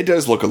 Yeah, it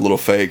does look a little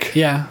fake.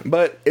 Yeah.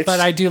 But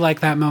I do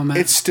like that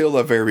moment. It's still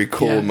a very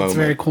cool moment. It's a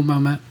very cool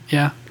moment,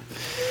 yeah.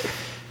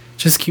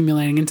 just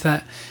accumulating into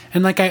that.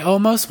 And like I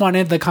almost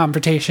wanted the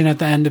confrontation at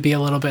the end to be a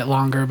little bit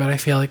longer, but I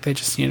feel like they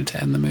just needed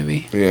to end the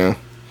movie. Yeah.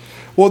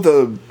 Well,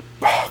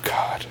 oh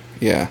god,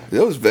 yeah, it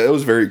was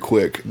very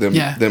quick. Them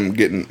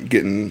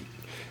getting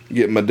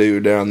my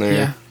dude down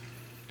there.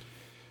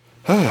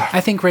 Yeah. I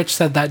think Rich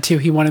said that too.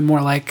 He wanted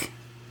more like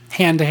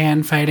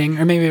hand-to-hand fighting,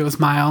 or maybe it was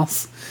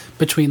Miles,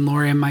 between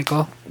Laurie and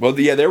Michael. Well,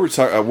 yeah, they were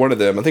talking. One of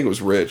them, I think it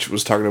was Rich,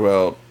 was talking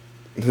about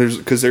there's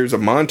a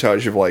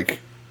montage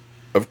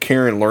of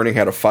Karen learning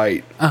how to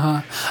fight.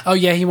 Oh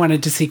yeah, he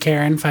wanted to see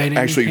Karen fighting,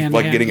 actually,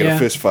 like getting in a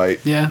fist fight.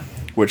 Yeah,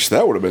 which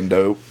that would have been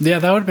dope. Yeah,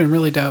 that would have been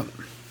really dope.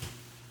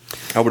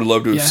 I would have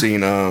loved to have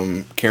seen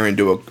Karen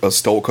do a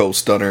Stone Cold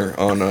Stunner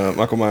on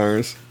Michael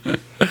Myers.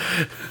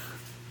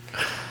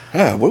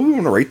 What do we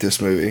want to rate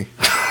this movie?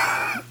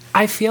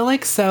 I feel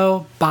like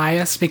so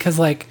biased because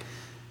like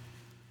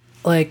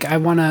I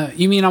want to.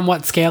 You mean on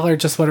what scale, or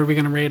just what are we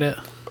going to rate it?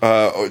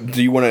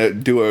 Do you want to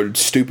do a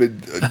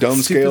stupid, dumb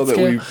scale that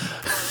we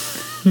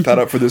thought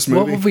up for this movie?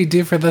 What would we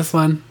do for this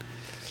one?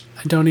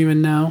 I don't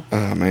even know.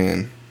 Oh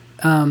man.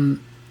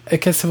 I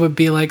guess it would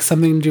be like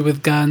something to do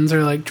with guns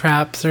or like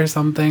traps or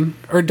something,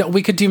 or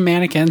we could do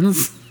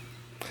mannequins.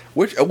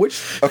 Which?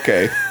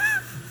 Okay.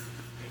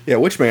 Yeah,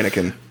 which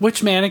mannequin?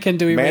 Which mannequin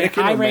do we rate?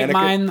 I rate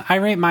mannequin? I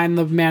rate mine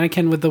the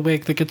mannequin with the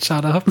wig that gets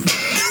shot up.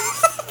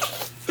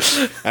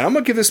 And I'm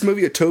gonna give this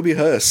movie a Toby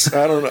Huss.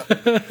 I don't know.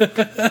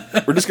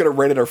 We're just gonna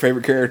rate it our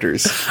favorite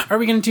characters. Are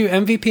we gonna do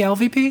MVP,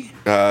 LVP?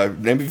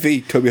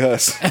 MVP, Toby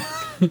Huss.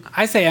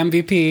 I say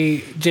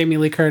MVP, Jamie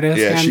Lee Curtis,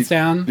 hands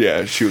down.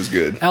 Yeah, she was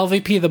good.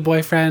 LVP, the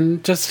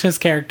boyfriend, just his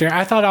character.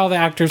 I thought all the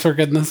actors were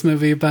good in this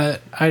movie,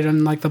 but I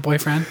didn't like the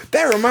boyfriend.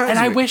 That reminds me. And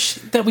I wish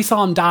that we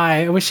saw him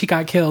die. I wish he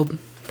got killed.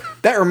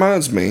 That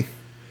reminds me.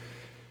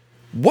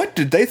 What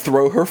did they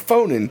throw her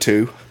phone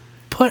into?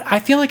 I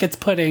feel like it's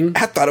pudding.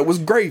 I thought it was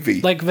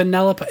gravy. Like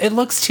vanilla. It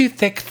looks too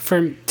thick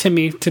to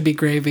me to be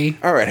gravy.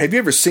 All right, have you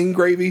ever seen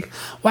gravy?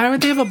 Why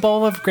would they have a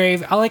bowl of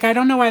gravy? Like, I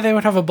don't know why they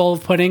would have a bowl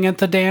of pudding at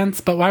the dance,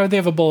 but why would they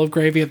have a bowl of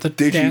gravy at the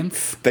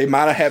dance? They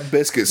might have had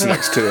biscuits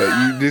next to it.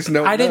 You just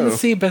don't know. I didn't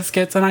see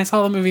biscuits, and I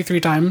saw the movie 3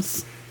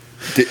 times.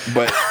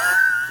 But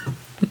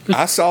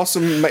I saw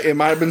some. It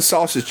might have been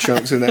sausage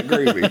chunks in that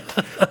gravy.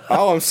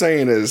 All I'm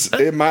saying is,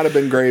 it might have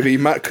been gravy.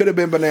 Could have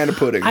been banana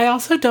pudding. I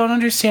also don't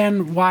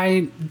understand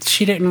why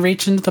she didn't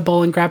reach into the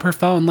bowl and grab her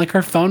phone. Like,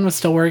 her phone was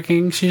still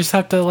working. She just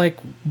had to, like,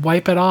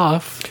 wipe it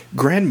off.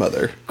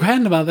 Grandmother.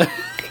 God,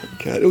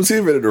 it was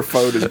even in her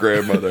phone as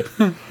grandmother.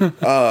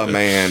 Oh,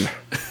 man.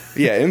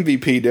 Yeah,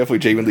 MVP, definitely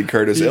Jamie Lee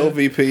Curtis. Yeah.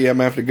 LVP, I'm going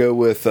to have to go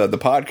with the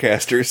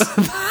podcasters.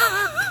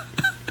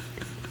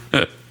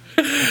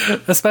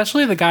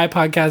 Especially the guy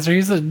podcaster.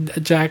 He's a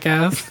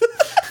jackass.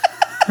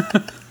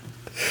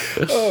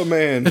 Oh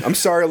man, I'm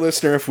sorry,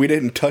 listener, if we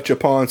didn't touch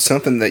upon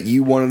something that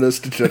you wanted us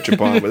to touch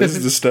upon, but this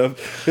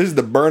is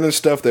the burning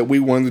stuff that we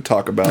wanted to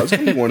talk about. It's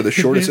gonna be one of the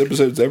shortest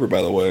episodes ever,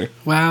 by the way.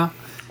 Wow.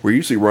 We're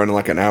usually running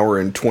like an hour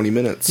and 20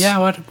 minutes. Yeah,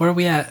 where are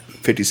we at?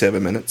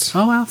 57 minutes.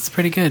 Oh wow, that's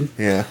pretty good.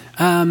 Yeah.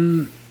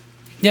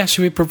 Yeah,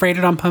 should we rate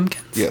it on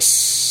pumpkins?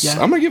 Yes.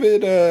 Yeah. I'm gonna give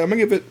it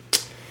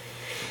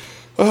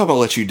I'm gonna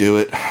let you do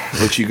it.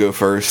 Let you go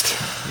first.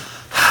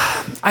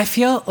 I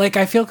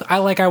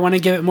want to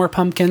give it more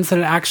pumpkins than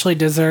it actually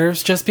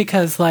deserves, just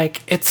because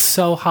like it's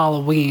so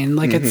Halloween.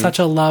 Like it's such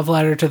a love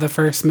letter to the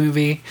first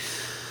movie.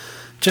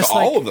 Just to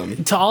all of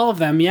them. To all of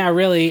them, yeah,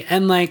 really.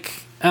 And like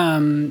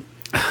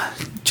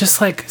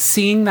just like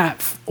seeing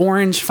that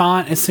orange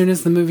font as soon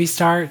as the movie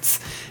starts,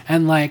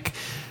 and like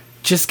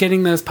just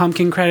getting those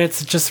pumpkin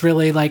credits just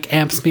really like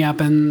amps me up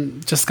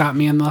and just got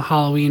me in the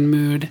Halloween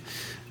mood.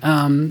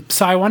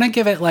 So I want to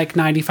give it like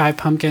 95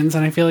 pumpkins,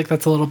 and I feel like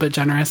that's a little bit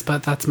generous,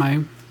 but that's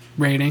my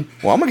rating.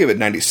 Well, I'm going to give it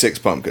 96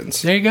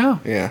 pumpkins. There you go.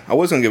 Yeah. I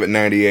was going to give it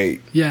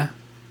 98. Yeah.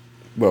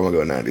 But I'm going to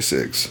go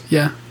 96.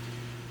 Yeah.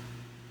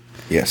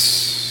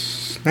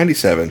 Yes.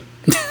 97.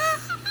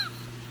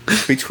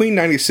 Between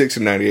 96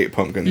 and 98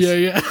 pumpkins.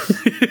 Yeah.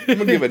 I'm going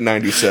to give it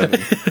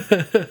 97.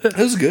 It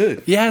was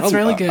good. Yeah, it's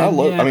really good.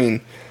 I mean,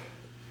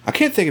 I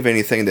can't think of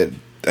anything that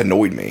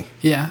annoyed me.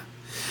 Yeah.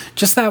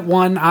 Just that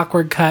one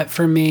awkward cut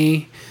for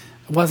me.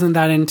 Wasn't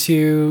that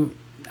into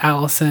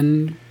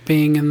Allison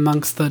being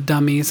amongst the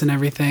dummies and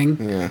everything.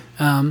 Yeah.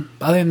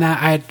 Other than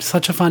that, I had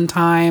such a fun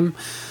time.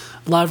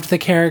 Loved the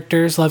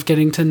characters. Loved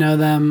getting to know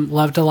them.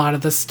 Loved a lot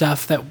of the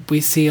stuff that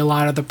we see. A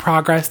lot of the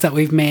progress that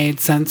we've made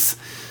since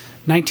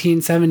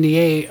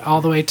 1978 all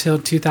the way till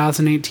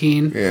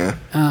 2018. Yeah.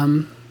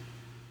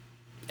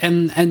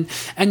 And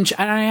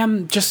I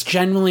am just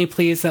genuinely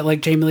pleased that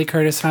like Jamie Lee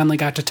Curtis finally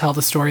got to tell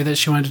the story that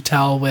she wanted to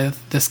tell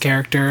with this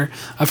character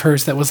of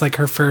hers that was like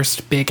her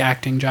first big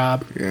acting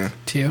job. Yeah.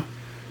 Too.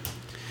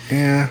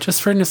 Yeah.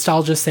 Just for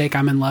nostalgia's sake,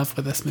 I'm in love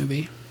with this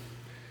movie.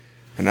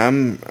 And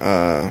I'm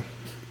gonna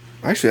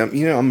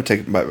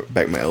take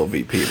back my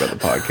LVP about the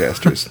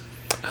podcasters.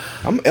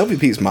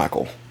 LVP is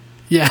Michael.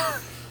 Yeah.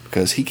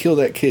 Because he killed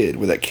that kid.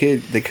 With that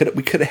kid,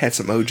 we could have had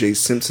some O.J.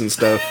 Simpson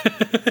stuff.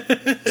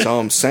 So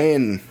I'm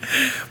saying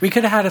we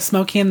could have had a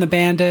Smokey and the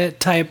Bandit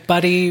type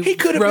buddy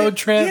road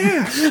trip.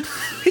 Yeah,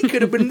 he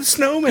could have been the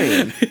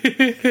snowman.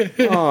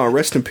 Oh,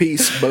 rest in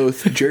peace,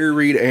 both Jerry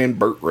Reed and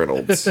Burt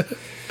Reynolds.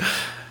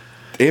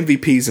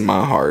 MVPs in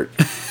my heart.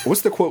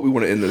 What's the quote we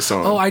want to end this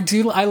on? Oh, I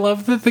do. I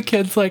love that the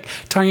kid's like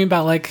talking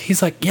about like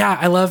he's like, yeah,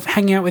 I love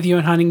hanging out with you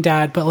and hunting,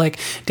 Dad, but like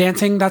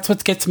dancing, that's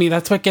what gets me.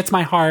 That's what gets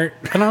my heart.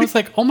 And I was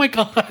like, oh my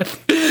God,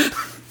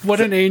 what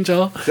an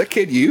angel. Is that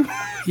kid you?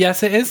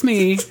 Yes, it is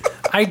me.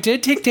 I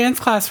did take dance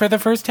class for the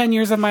first 10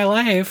 years of my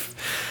life.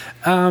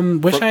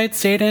 I had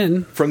stayed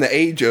in. From the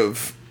age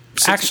of...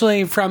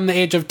 Actually, from the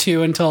age of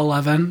 2 until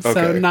 11. Okay.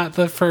 So not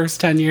the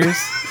first 10 years.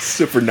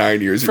 So for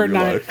 9 years of your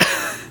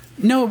life.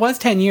 No, it was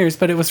 10 years,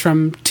 but it was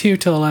from 2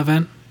 till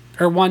 11.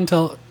 Or 1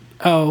 till...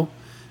 2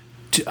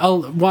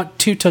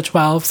 till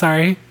 12,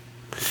 sorry.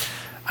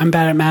 I'm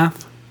bad at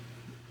math.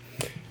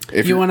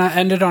 If you want to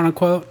end it on a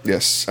quote?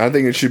 Yes, I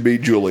think it should be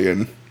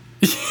Julian.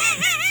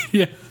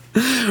 Yeah.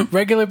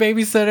 Regular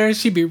babysitter,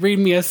 she'd be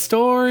reading me a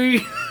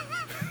story.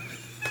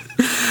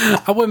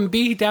 I wouldn't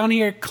be down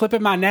here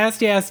clipping my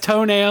nasty ass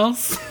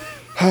toenails.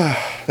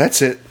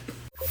 That's it.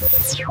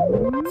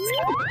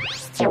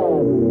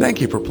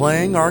 Thank you for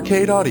playing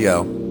Arcade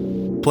Audio.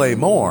 Play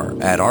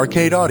more at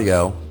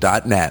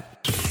arcadeaudio.net.